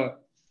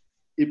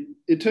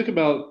it took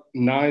about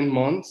 9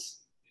 months,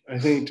 I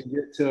think, to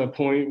get to a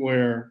point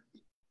where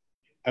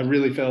I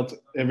really felt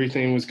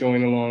everything was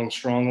going along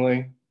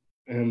strongly,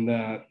 and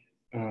that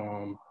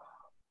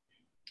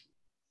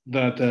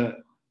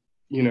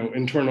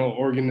internal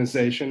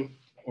organization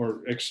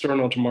or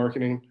external to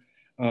marketing,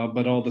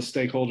 but all the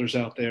stakeholders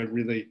out there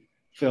really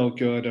felt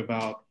good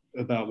about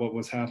what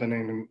was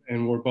happening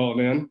and were bought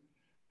in.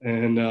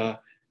 And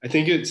I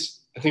think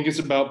it's it's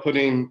about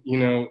putting,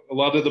 a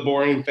lot of the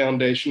boring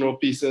foundational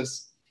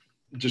pieces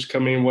just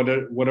coming. What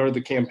are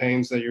the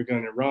campaigns that you're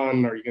going to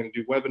run? Are you going to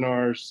do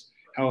webinars?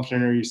 How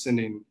often are you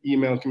sending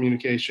email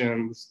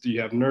communications? Do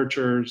you have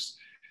nurtures?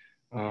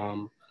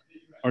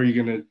 Are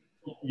you going to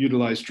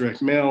utilize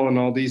direct mail and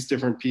all these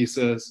different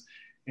pieces?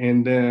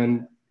 And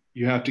then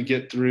you have to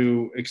get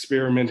through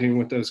experimenting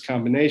with those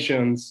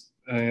combinations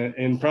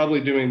and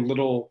probably doing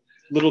little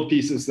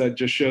pieces that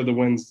just show the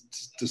wins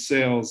to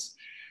sales,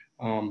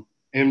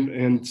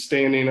 and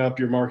standing up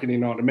your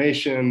marketing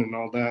automation and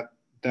all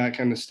that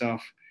kind of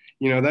stuff.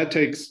 That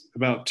takes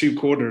about 2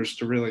 quarters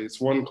to really,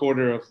 it's 1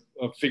 quarter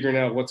of figuring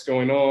out what's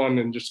going on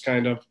and just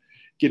kind of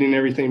getting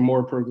everything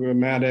more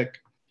programmatic.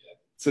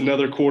 It's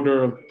another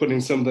quarter of putting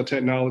some of the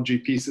technology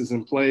pieces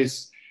in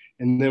place.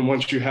 And then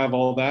once you have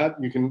all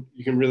that, you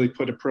can really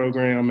put a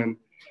program,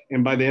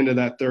 and by the end of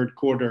that 3rd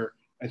quarter,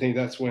 I think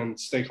that's when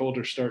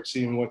stakeholders start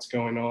seeing what's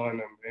going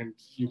on, and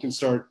you can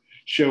start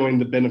showing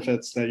the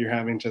benefits that you're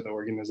having to the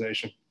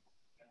organization.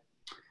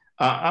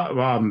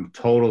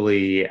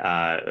 Totally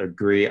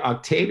agree.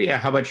 Octavia,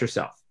 how about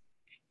yourself?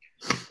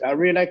 I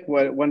really like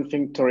one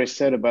thing Tori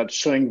said about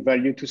showing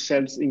value to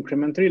sales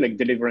incrementally, like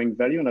delivering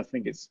value. And I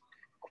think it's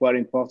quite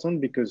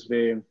important because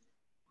they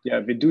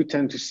do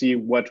tend to see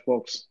what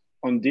works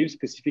on deals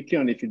specifically,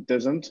 and if it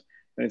doesn't,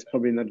 then it's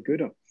probably not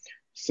good.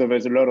 So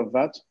there's a lot of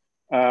that.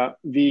 I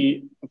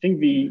think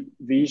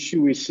the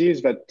issue we see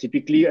is that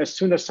typically as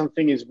soon as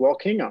something is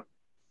working,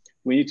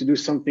 we need to do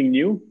something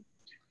new.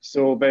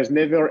 So there's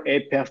never a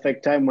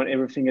perfect time when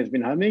everything has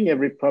been humming.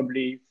 Every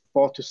probably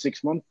 4 to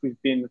 6 months,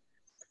 we've been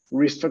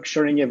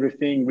restructuring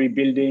everything,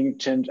 rebuilding,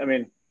 change. I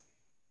mean,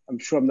 I'm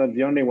sure I'm not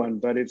the only one,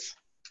 but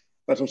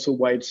that's also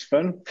why it's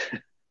fun.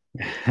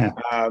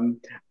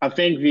 I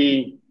think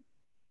the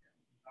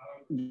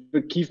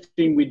key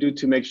thing we do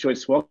to make sure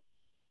it's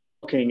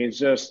working is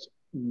just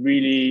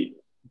really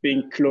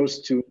being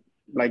close to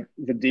like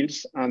the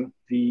deals and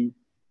the,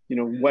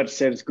 what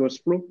sales goes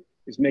through,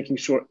 is making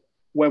sure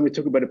when we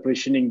talk about the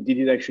positioning, did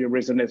it actually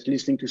resonate,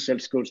 listening to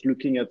sales calls,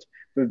 looking at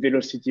the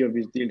velocity of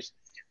these deals.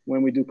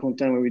 When we do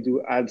content, when we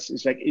do ads,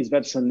 it's like, is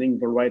that sending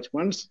the right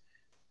ones?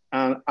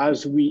 And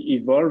as we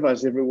evolve,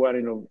 as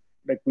everyone,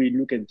 like we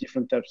look at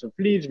different types of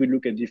leads, we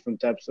look at different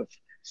types of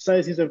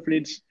sizes of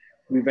leads.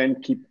 We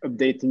then keep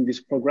updating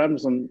these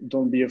programs, and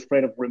don't be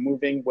afraid of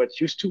removing what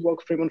used to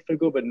work 3 months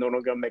ago, but no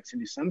longer makes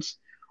any sense,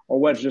 or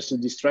what's just a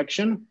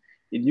distraction.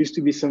 It used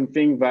to be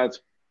something that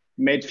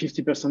made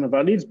 50% of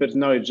our leads, but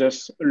now it's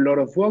just a lot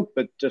of work,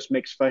 but just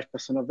makes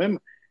 5% of them.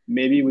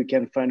 Maybe we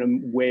can find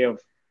a way of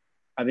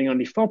having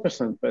only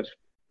 4%, but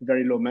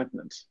very low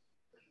maintenance.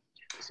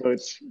 So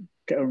it's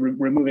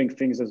removing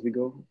things as we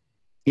go.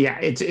 Yeah,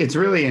 it's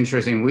really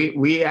interesting.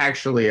 We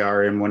actually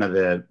are in one of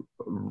the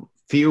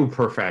few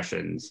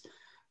professions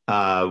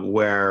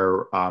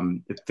where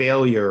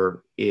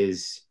failure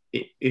is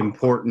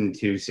important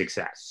to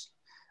success.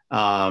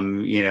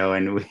 And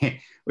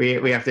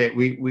we have to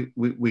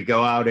we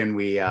go out and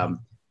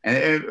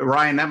and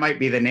Ryan, that might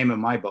be the name of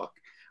my book.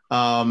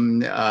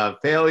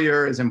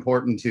 Failure is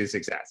important to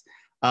success.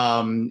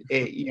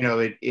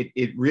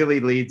 It really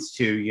leads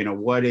to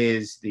what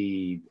is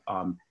the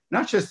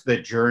not just the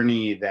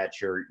journey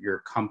that your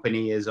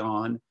company is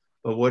on,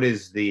 but what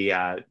is the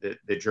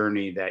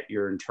journey that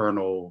your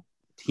internal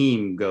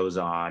team goes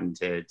on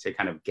to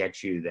kind of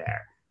get you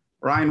there.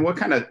 Ryan, what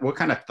kind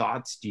of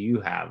thoughts do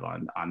you have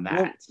on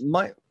that?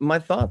 Well, my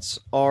thoughts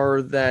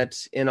are that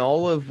in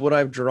all of what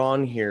I've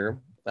drawn here,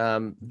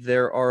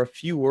 there are a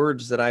few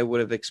words that I would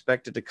have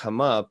expected to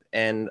come up,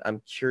 and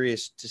I'm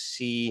curious to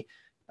see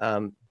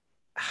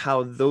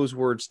how those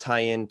words tie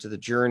into the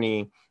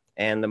journey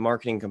and the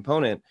marketing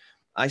component.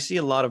 I see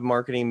a lot of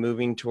marketing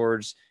moving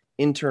towards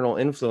internal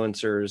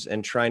influencers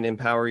and trying to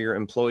empower your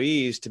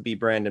employees to be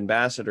brand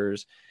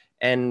ambassadors.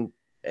 And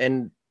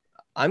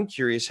I'm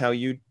curious how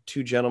you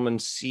two gentlemen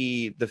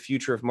see the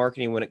future of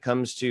marketing when it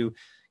comes to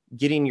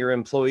getting your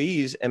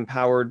employees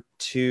empowered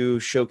to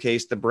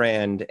showcase the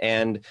brand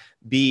and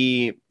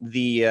be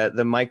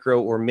the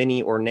micro or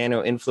mini or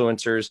nano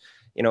influencers,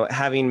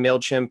 having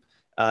MailChimp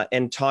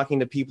and talking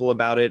to people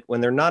about it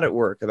when they're not at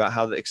work, about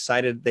how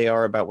excited they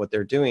are about what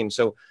they're doing.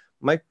 So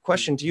my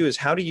question to you is,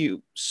 how do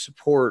you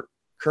support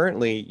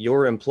currently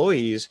your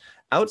employees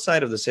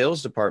outside of the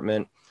sales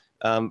department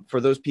for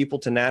those people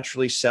to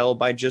naturally sell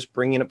by just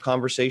bringing up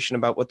conversation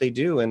about what they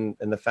do and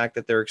the fact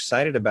that they're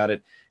excited about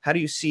it? How do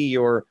you see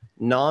your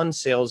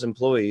non-sales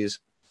employees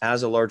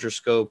as a larger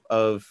scope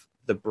of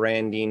the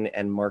branding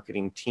and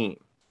marketing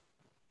team?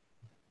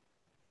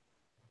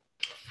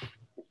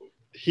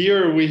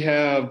 Here we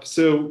have,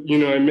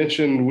 I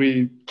mentioned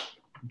we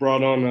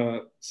brought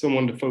on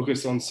someone to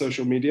focus on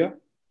social media.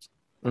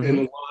 Mm-hmm. And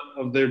a lot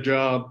of their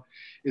job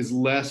is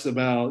less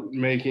about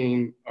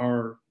making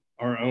our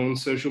own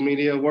social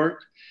media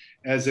work,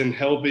 as in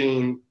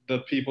helping the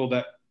people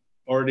that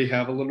already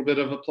have a little bit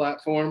of a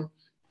platform,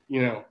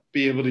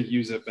 be able to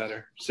use it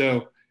better.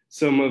 So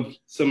some of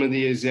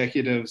the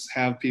executives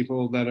have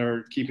people that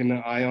are keeping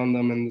an eye on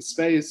them in the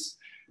space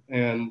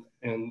and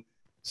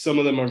some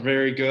of them are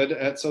very good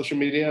at social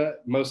media.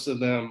 Most of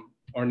them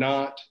are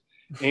not.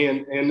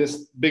 And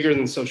it's bigger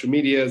than social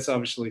media. It's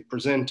obviously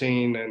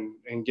presenting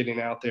and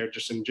getting out there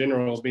just in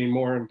general, being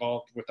more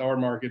involved with our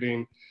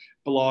marketing,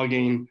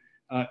 blogging.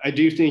 I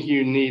do think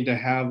you need to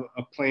have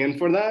a plan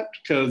for that,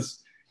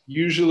 because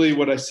usually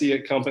what I see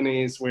at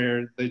companies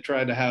where they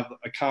try to have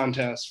a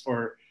contest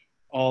for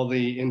all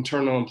the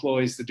internal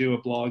employees to do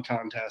a blog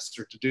contest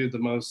or to do the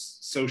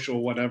most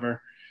social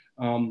whatever,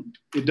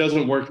 it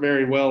doesn't work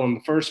very well in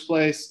the first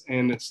place,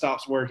 and it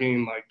stops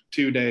working like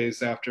 2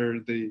 days after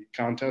the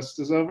contest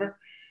is over.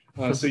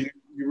 So you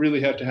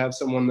really have to have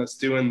someone that's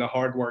doing the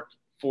hard work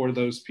for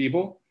those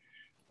people.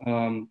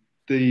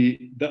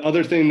 The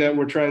other thing that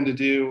we're trying to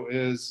do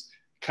is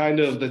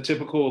kind of the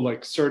typical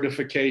like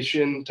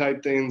certification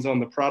type things on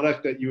the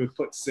product that you would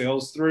put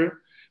sales through.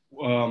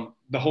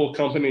 The whole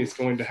company is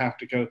going to have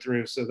to go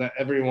through, so that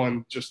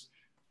everyone just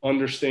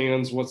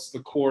understands what's the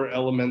core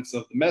elements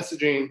of the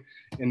messaging.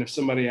 And if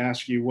somebody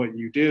asks you what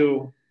you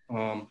do,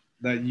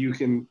 that you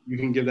can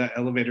give that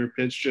elevator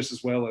pitch just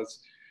as well as,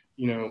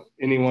 you know,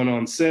 anyone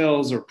on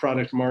sales or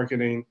product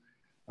marketing.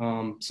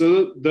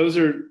 So those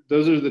are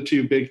the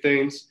two big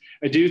things.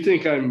 I do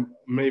think I'm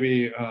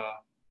maybe,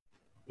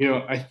 you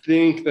know, I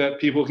think that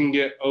people can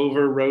get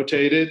over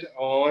rotated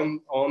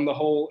on the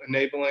whole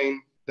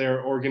enabling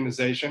their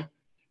organization.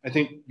 I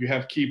think you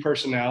have key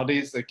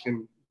personalities that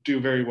can do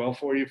very well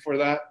for you for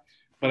that.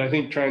 But I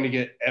think trying to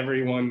get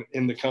everyone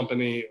in the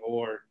company,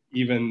 or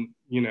even,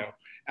 you know,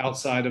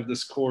 outside of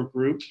this core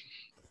group,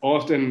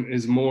 often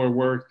is more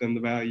work than the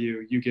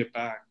value you get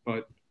back.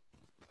 But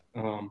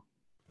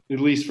at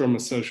least from a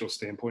social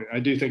standpoint, I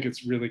do think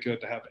it's really good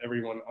to have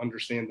everyone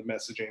understand the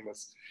messaging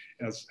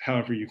as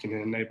however you can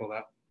enable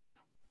that.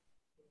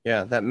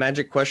 Yeah, that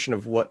magic question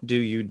of what do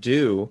you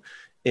do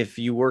if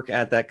you work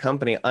at that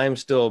company? I'm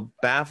still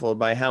baffled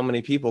by how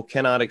many people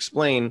cannot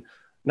explain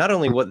not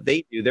only what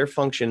they do, their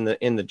function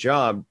in the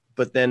job,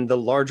 but then the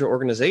larger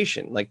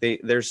organization. Like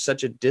there's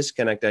such a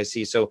disconnect I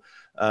see. So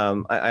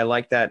I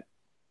like that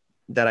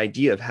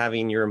idea of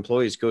having your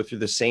employees go through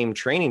the same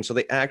training so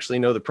they actually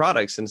know the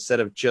products instead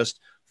of just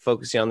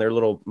focusing on their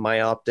little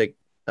myopic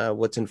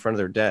what's in front of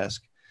their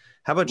desk.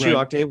 How about you,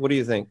 Octave? What do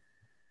you think?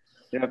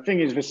 Yeah, I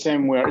think it's the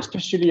same way,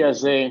 especially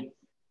as a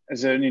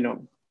you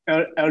know,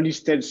 early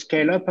stage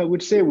scale up. I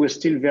would say we're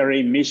still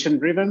very mission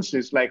driven. So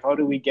it's like, how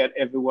do we get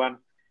everyone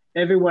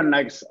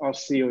likes our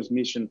CEO's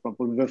mission,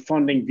 from the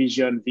founding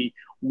vision, the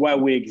why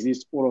we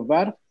exist, all of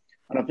that.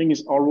 And I think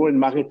it's our role in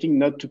marketing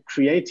not to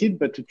create it,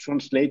 but to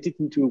translate it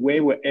into a way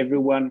where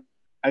everyone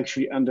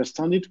actually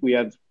understands it.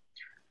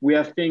 We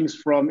have things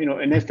from, you know,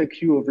 an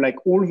FAQ of like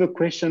all the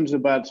questions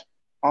about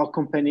our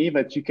company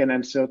that you can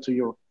answer to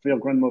your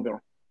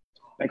grandmother.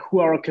 Like, who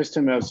are our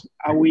customers?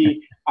 Are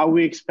we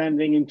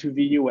expanding into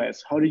the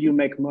US? How do you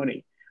make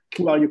money?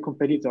 Who are your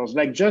competitors?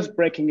 Like, just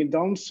breaking it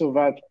down so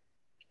that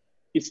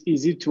it's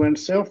easy to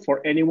answer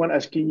for anyone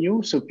asking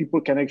you, so people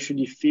can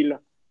actually feel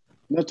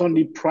not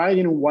only pride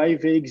in why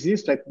they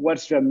exist, like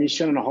what's their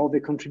mission and how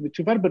they contribute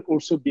to that, but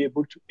also be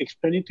able to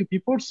explain it to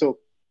people. So,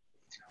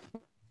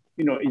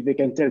 you know, if they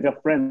can tell their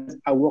friends,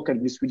 I work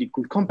at this really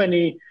cool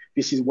company,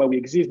 this is why we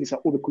exist, these are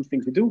all the cool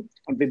things we do,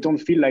 and they don't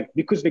feel like,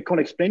 because they can't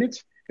explain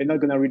it, they're not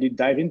going to really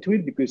dive into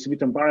it, because it's a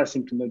bit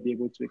embarrassing to not be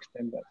able to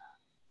explain that.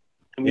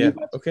 I mean,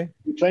 yeah, okay.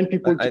 We train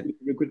people to do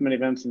recruitment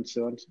events and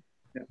so on.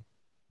 Yeah.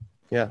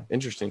 Yeah,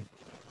 interesting.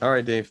 All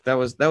right, Dave, that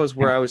was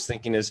where I was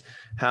thinking, is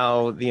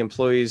how the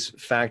employees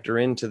factor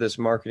into this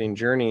marketing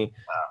journey,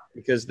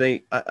 because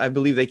I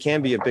believe they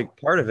can be a big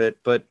part of it,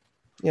 but,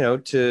 you know,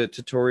 to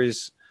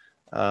Tori's,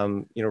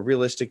 you know,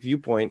 realistic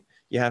viewpoint,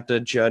 you have to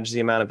judge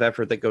the amount of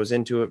effort that goes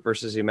into it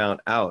versus the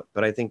amount out.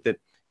 But I think that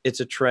it's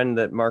a trend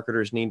that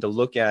marketers need to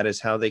look at, is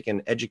how they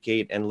can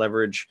educate and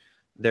leverage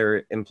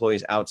their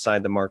employees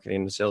outside the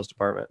marketing and sales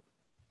department.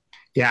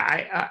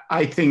 Yeah,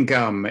 I think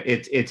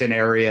it's an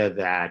area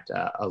that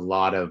a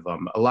lot of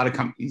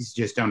companies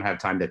just don't have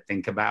time to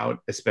think about,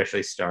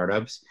 especially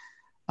startups.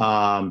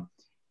 You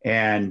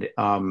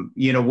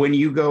know, when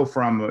you go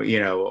from, you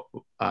know,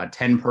 a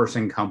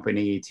 10-person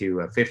company to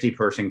a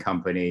 50-person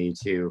company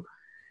to,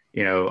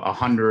 you know,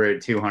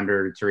 100,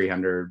 200,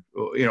 300,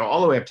 you know,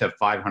 all the way up to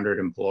 500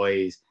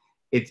 employees,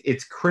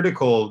 it's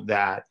critical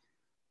that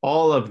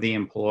all of the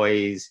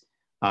employees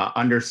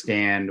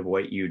understand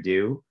what you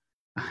do.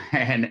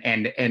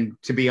 And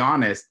to be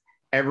honest,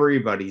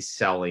 everybody's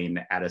selling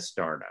at a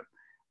startup.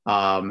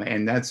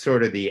 And that's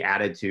sort of the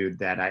attitude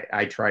that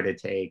I try to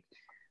take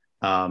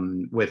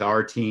with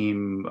our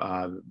team,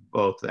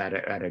 both at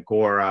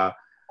Agora,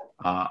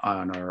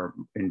 on our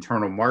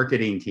internal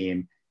marketing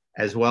team,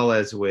 as well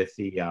as with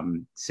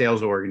the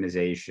sales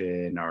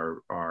organization,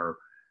 our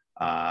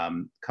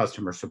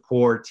customer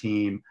support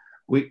team.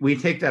 We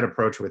take that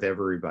approach with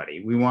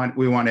everybody. We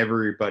want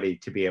everybody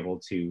to be able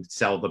to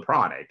sell the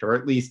product, or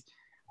at least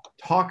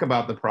talk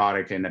about the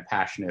product in a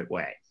passionate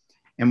way.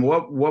 And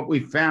what we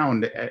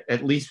found,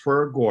 at least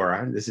for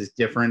Agora, this is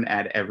different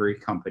at every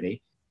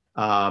company,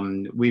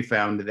 we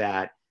found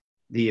that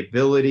the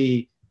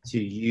ability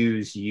to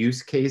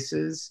use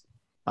cases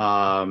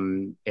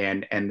and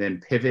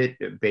then pivot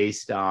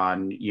based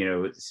on, you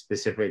know,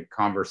 specific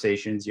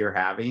conversations you're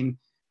having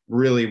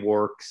really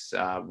works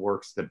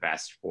the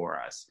best for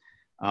us.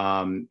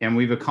 And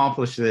we've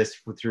accomplished this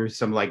through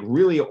some like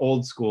really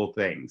old school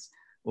things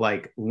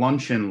like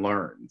lunch and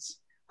learns.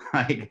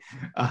 Like,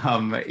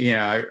 you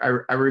know,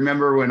 I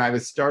remember when I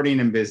was starting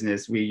in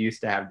business, we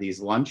used to have these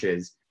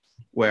lunches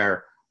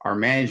where our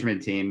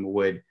management team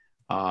would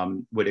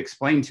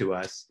explain to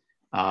us,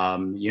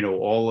 you know,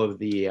 all of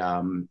the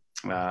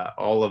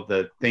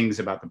things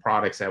about the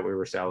products that we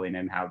were selling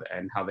and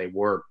how they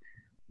work.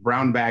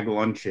 Brown bag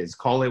lunches,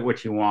 call it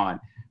what you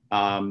want.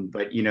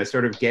 But, you know,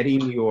 sort of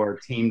getting your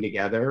team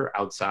together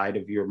outside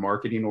of your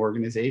marketing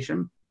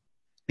organization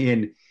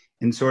in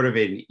sort of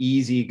an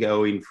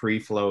easygoing,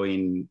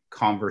 free-flowing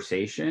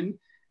conversation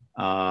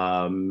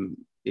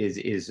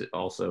is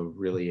also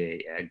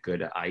really a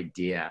good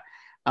idea.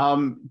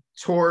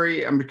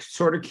 Tori, I'm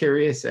sort of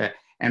curious,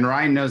 and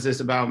Ryan knows this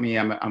about me.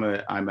 I'm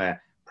a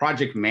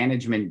project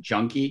management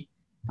junkie.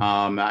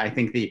 I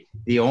think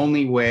the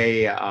only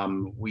way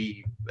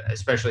we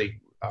especially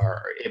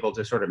are able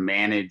to sort of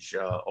manage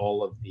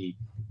all of the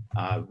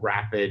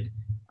rapid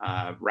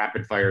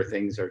fire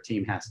things our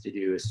team has to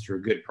do is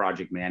through good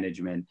project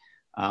management.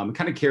 I'm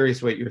kind of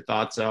curious what your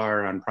thoughts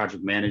are on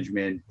project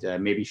management.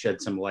 Maybe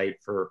shed some light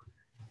for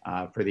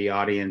the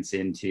audience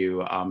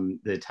into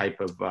the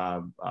type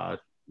of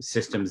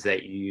systems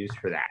that you use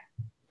for that.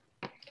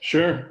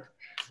 Sure.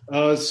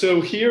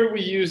 So here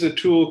we use a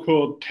tool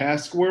called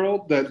Task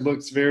World that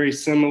looks very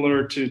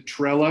similar to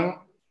Trello,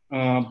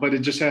 but it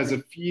just has a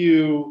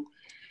few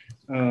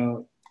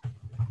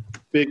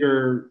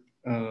bigger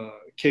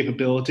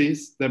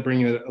capabilities that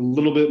bring it a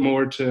little bit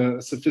more to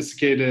a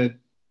sophisticated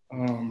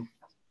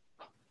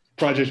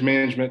project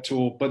management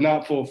tool, but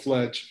not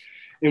full-fledged.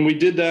 And we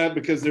did that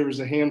because there was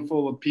a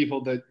handful of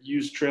people that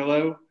used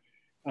Trello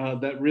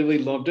that really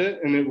loved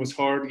it, and it was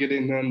hard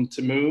getting them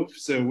to move.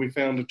 So we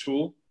found a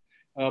tool.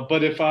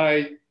 But if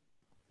I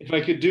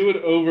could do it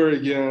over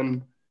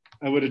again,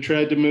 I would have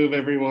tried to move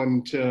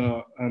everyone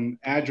to an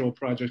agile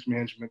project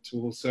management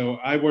tool. So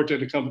I worked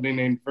at a company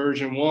named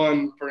Version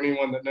One, for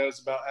anyone that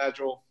knows about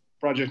agile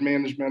project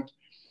management.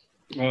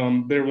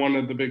 They're one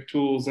of the big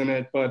tools in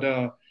it.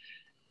 But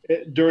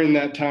during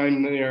that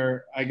time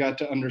there, I got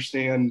to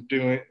understand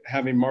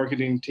having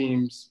marketing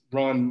teams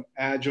run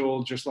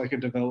agile just like a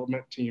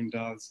development team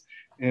does.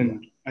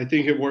 And I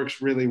think it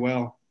works really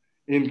well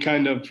in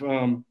kind of,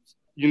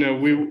 you know,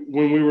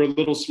 when we were a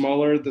little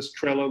smaller, this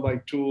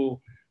Trello-like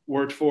tool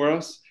worked for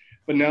us.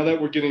 But now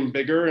that we're getting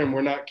bigger and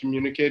we're not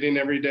communicating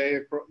every day,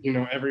 you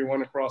know,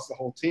 everyone across the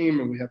whole team,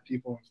 and we have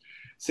people in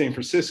San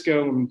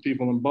Francisco and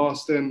people in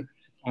Boston,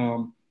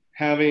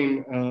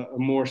 having a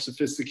more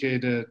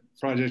sophisticated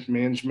project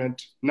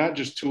management, not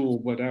just tool,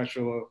 but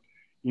actual,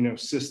 you know,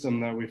 system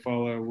that we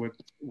follow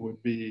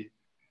would be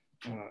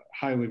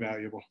highly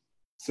valuable.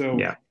 So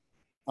yeah.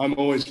 I'm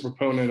always a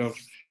proponent of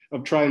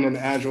trying an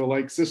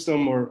agile-like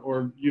system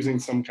or using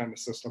some kind of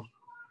system.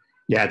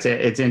 Yeah,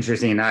 it's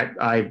interesting.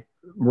 I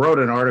wrote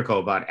an article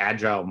about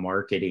agile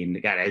marketing.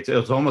 God,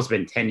 it's almost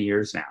been 10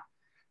 years now,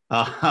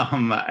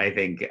 I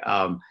think.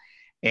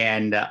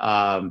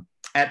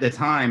 At the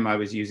time, I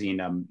was using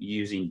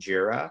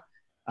Jira,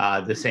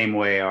 the same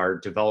way our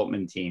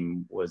development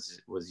team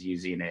was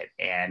using it.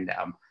 And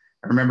I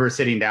remember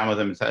sitting down with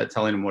them,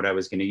 telling them what I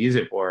was going to use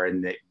it for,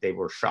 and they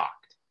were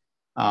shocked.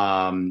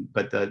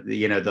 But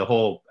the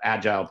whole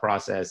agile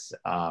process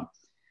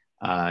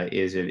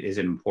is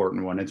an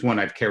important one. It's one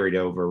I've carried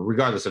over,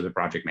 regardless of the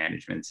project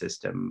management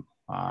system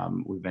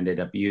we've ended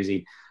up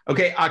using.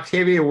 Okay,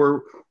 Octavia, we're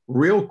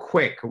real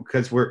quick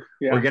because we're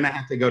gonna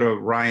have to go to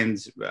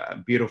Ryan's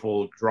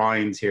beautiful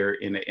drawings here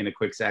in a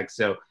quick sec.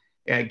 So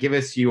give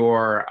us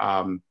your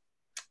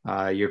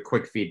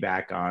quick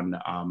feedback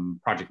on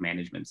project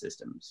management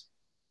systems.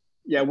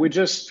 Yeah, we're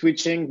just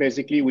switching.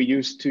 Basically, we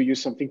used to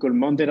use something called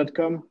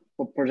Monday.com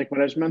for project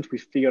management. We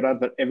figured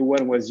out that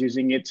everyone was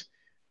using it.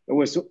 It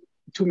was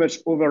too much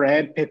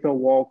overhead,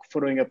 paperwork,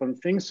 following up on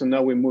things. So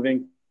now we're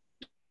moving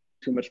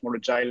to much more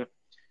agile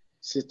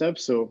setup.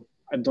 So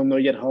I don't know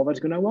yet how that's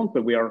going to work,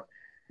 but we're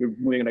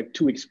moving like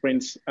 2 week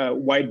sprints,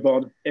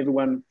 whiteboard,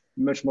 everyone,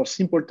 much more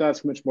simple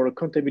tasks, much more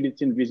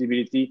accountability and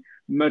visibility,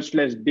 much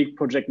less big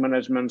project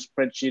management,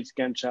 spreadsheets,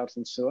 Gantt charts,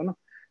 and so on,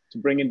 to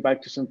bring it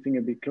back to something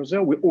a bit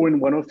closer. We're all in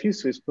one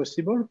office, so it's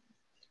possible,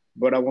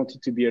 but I want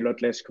it to be a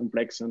lot less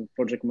complex and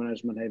project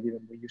management heavy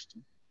than we used to.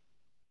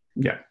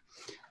 Yeah.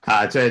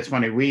 So it's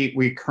funny.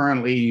 We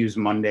currently use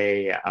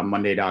Monday,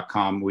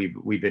 Monday.com.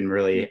 We've been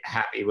really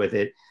happy with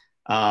it.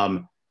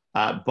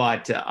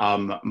 But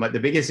the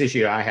biggest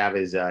issue I have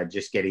is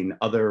just getting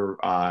other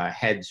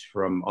heads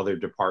from other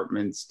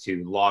departments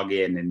to log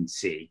in and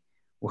see.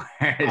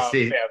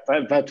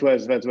 That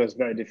was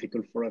very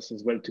difficult for us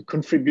as well, to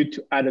contribute,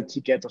 to add a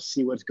ticket or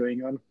see what's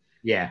going on.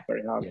 Yeah,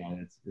 very hard. Yeah,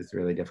 it's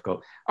really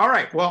difficult. All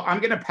right, well, I'm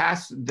going to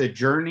pass the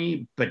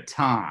journey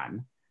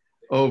baton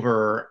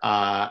over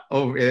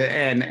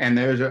and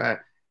there's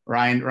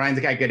Ryan's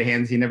got good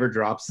hands. He never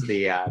drops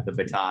the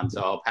baton.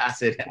 So I'll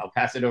pass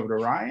it over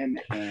to Ryan,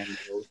 and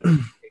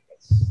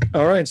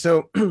all right.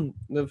 So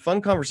the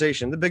fun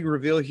conversation, the big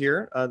reveal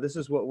here. This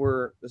is what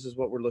we're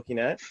looking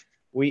at.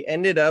 We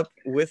ended up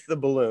with the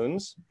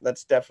balloons.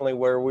 That's definitely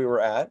where we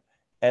were at.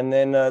 And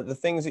then the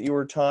things that you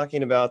were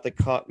talking about that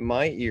caught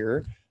my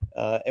ear,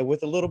 and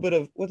with a little bit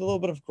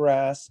of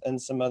grass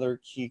and some other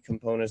key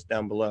components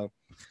down below.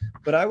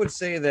 But I would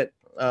say that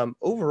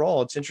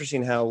overall, it's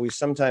interesting how we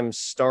sometimes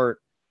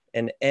start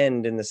and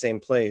end in the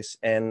same place.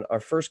 And our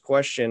first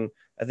question,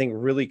 I think,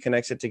 really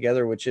connects it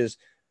together, which is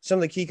some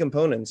of the key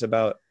components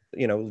about,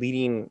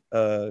 leading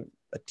a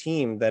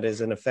team that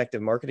is an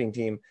effective marketing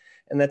team.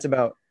 And that's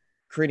about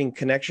creating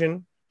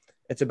connection.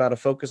 It's about a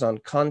focus on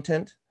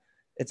content.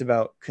 It's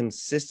about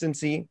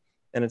consistency,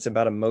 and it's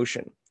about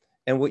emotion.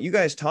 And what you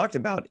guys talked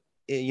about,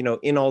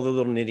 in all the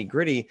little nitty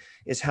gritty,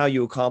 is how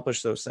you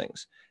accomplish those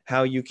things,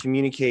 how you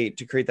communicate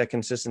to create that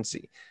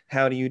consistency.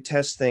 How do you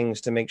test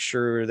things to make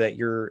sure that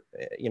you're,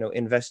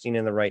 investing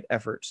in the right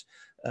efforts,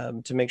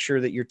 to make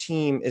sure that your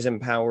team is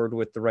empowered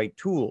with the right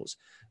tools.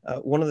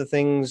 One of the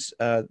things,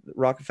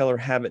 Rockefeller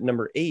habit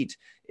number 8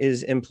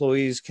 is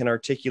employees can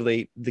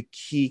articulate the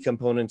key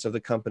components of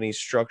the company's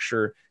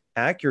structure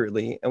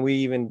accurately. And we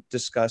even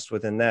discussed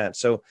within that.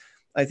 So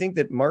I think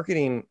that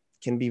marketing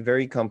can be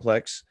very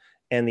complex,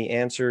 and the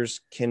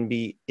answers can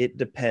be, it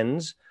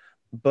depends,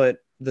 but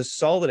the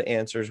solid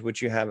answers,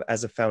 which you have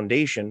as a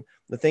foundation,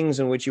 the things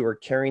in which you are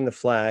carrying the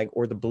flag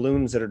or the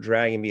balloons that are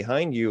dragging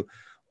behind you,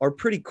 are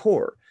pretty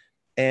core.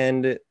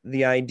 And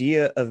the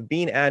idea of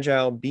being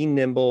agile, being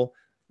nimble,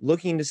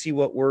 looking to see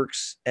what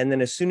works. And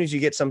then as soon as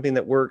you get something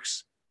that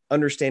works,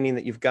 understanding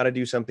that you've got to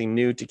do something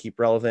new to keep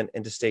relevant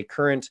and to stay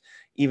current,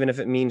 even if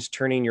it means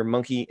turning your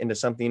monkey into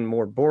something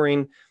more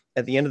boring.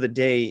 At the end of the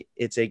day,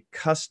 it's a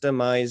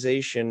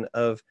customization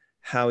of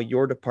how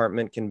your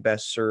department can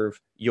best serve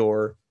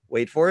your,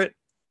 wait for it,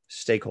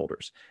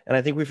 stakeholders. And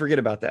I think we forget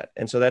about that.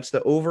 And so that's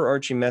the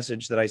overarching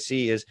message that I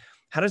see is,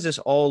 how does this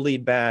all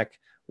lead back,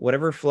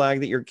 whatever flag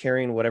that you're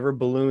carrying, whatever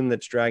balloon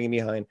that's dragging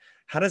behind,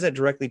 how does that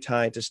directly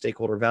tie to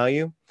stakeholder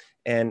value?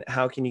 And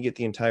how can you get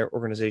the entire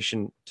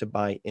organization to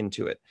buy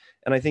into it?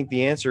 And I think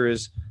the answer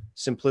is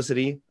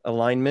simplicity,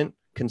 alignment,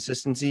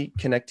 consistency,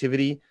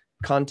 connectivity,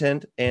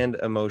 content, and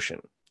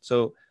emotion.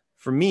 So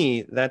for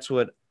me, that's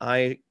what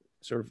I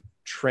sort of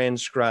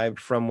transcribed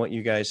from what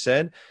you guys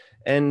said.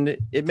 And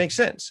it makes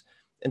sense.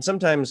 And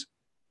sometimes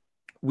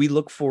we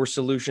look for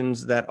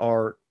solutions that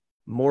are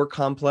more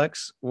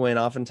complex when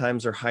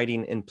oftentimes they're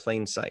hiding in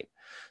plain sight.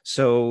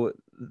 So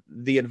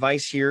the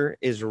advice here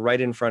is right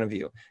in front of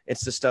you.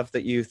 It's the stuff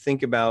that you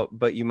think about,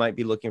 but you might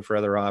be looking for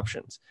other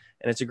options.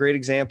 And it's a great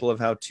example of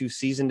how 2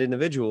 seasoned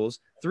individuals,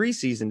 3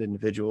 seasoned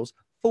individuals,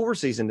 4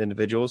 seasoned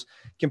individuals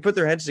can put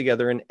their heads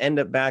together and end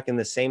up back in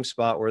the same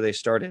spot where they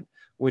started,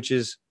 which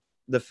is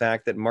the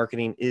fact that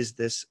marketing is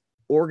this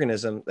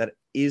organism that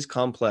is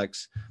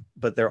complex,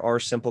 but there are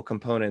simple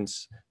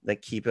components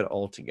that keep it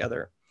all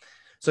together.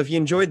 So if you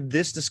enjoyed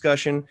this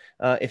discussion,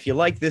 if you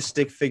like this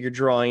stick figure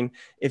drawing,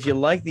 if you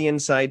like the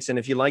insights, and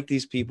if you like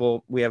these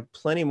people, we have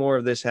plenty more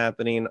of this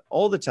happening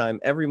all the time,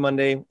 every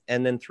Monday,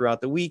 and then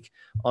throughout the week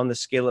on the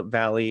Scale Up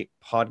Valley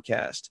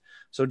podcast.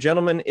 So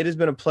gentlemen, it has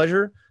been a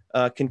pleasure.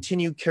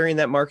 Continue carrying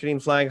that marketing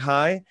flag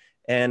high.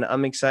 And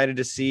I'm excited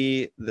to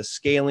see the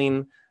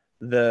scaling,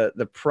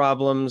 the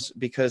problems,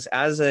 because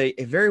as a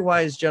very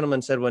wise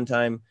gentleman said one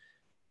time,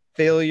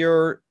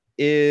 failure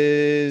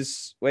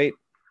is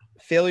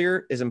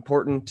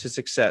important to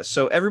success.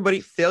 So everybody,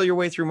 fail your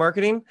way through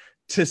marketing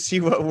to see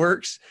what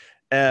works.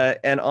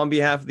 And on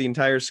behalf of the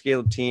entire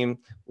Scale Up team,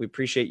 we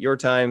appreciate your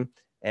time.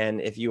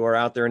 And if you are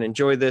out there and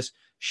enjoy this,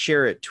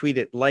 share it, tweet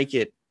it, like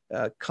it,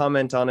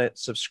 comment on it,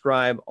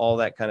 subscribe, all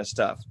that kind of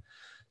stuff.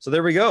 So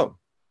there we go.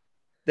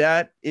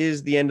 That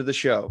is the end of the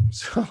show.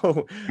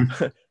 So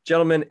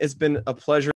gentlemen, it's been a pleasure.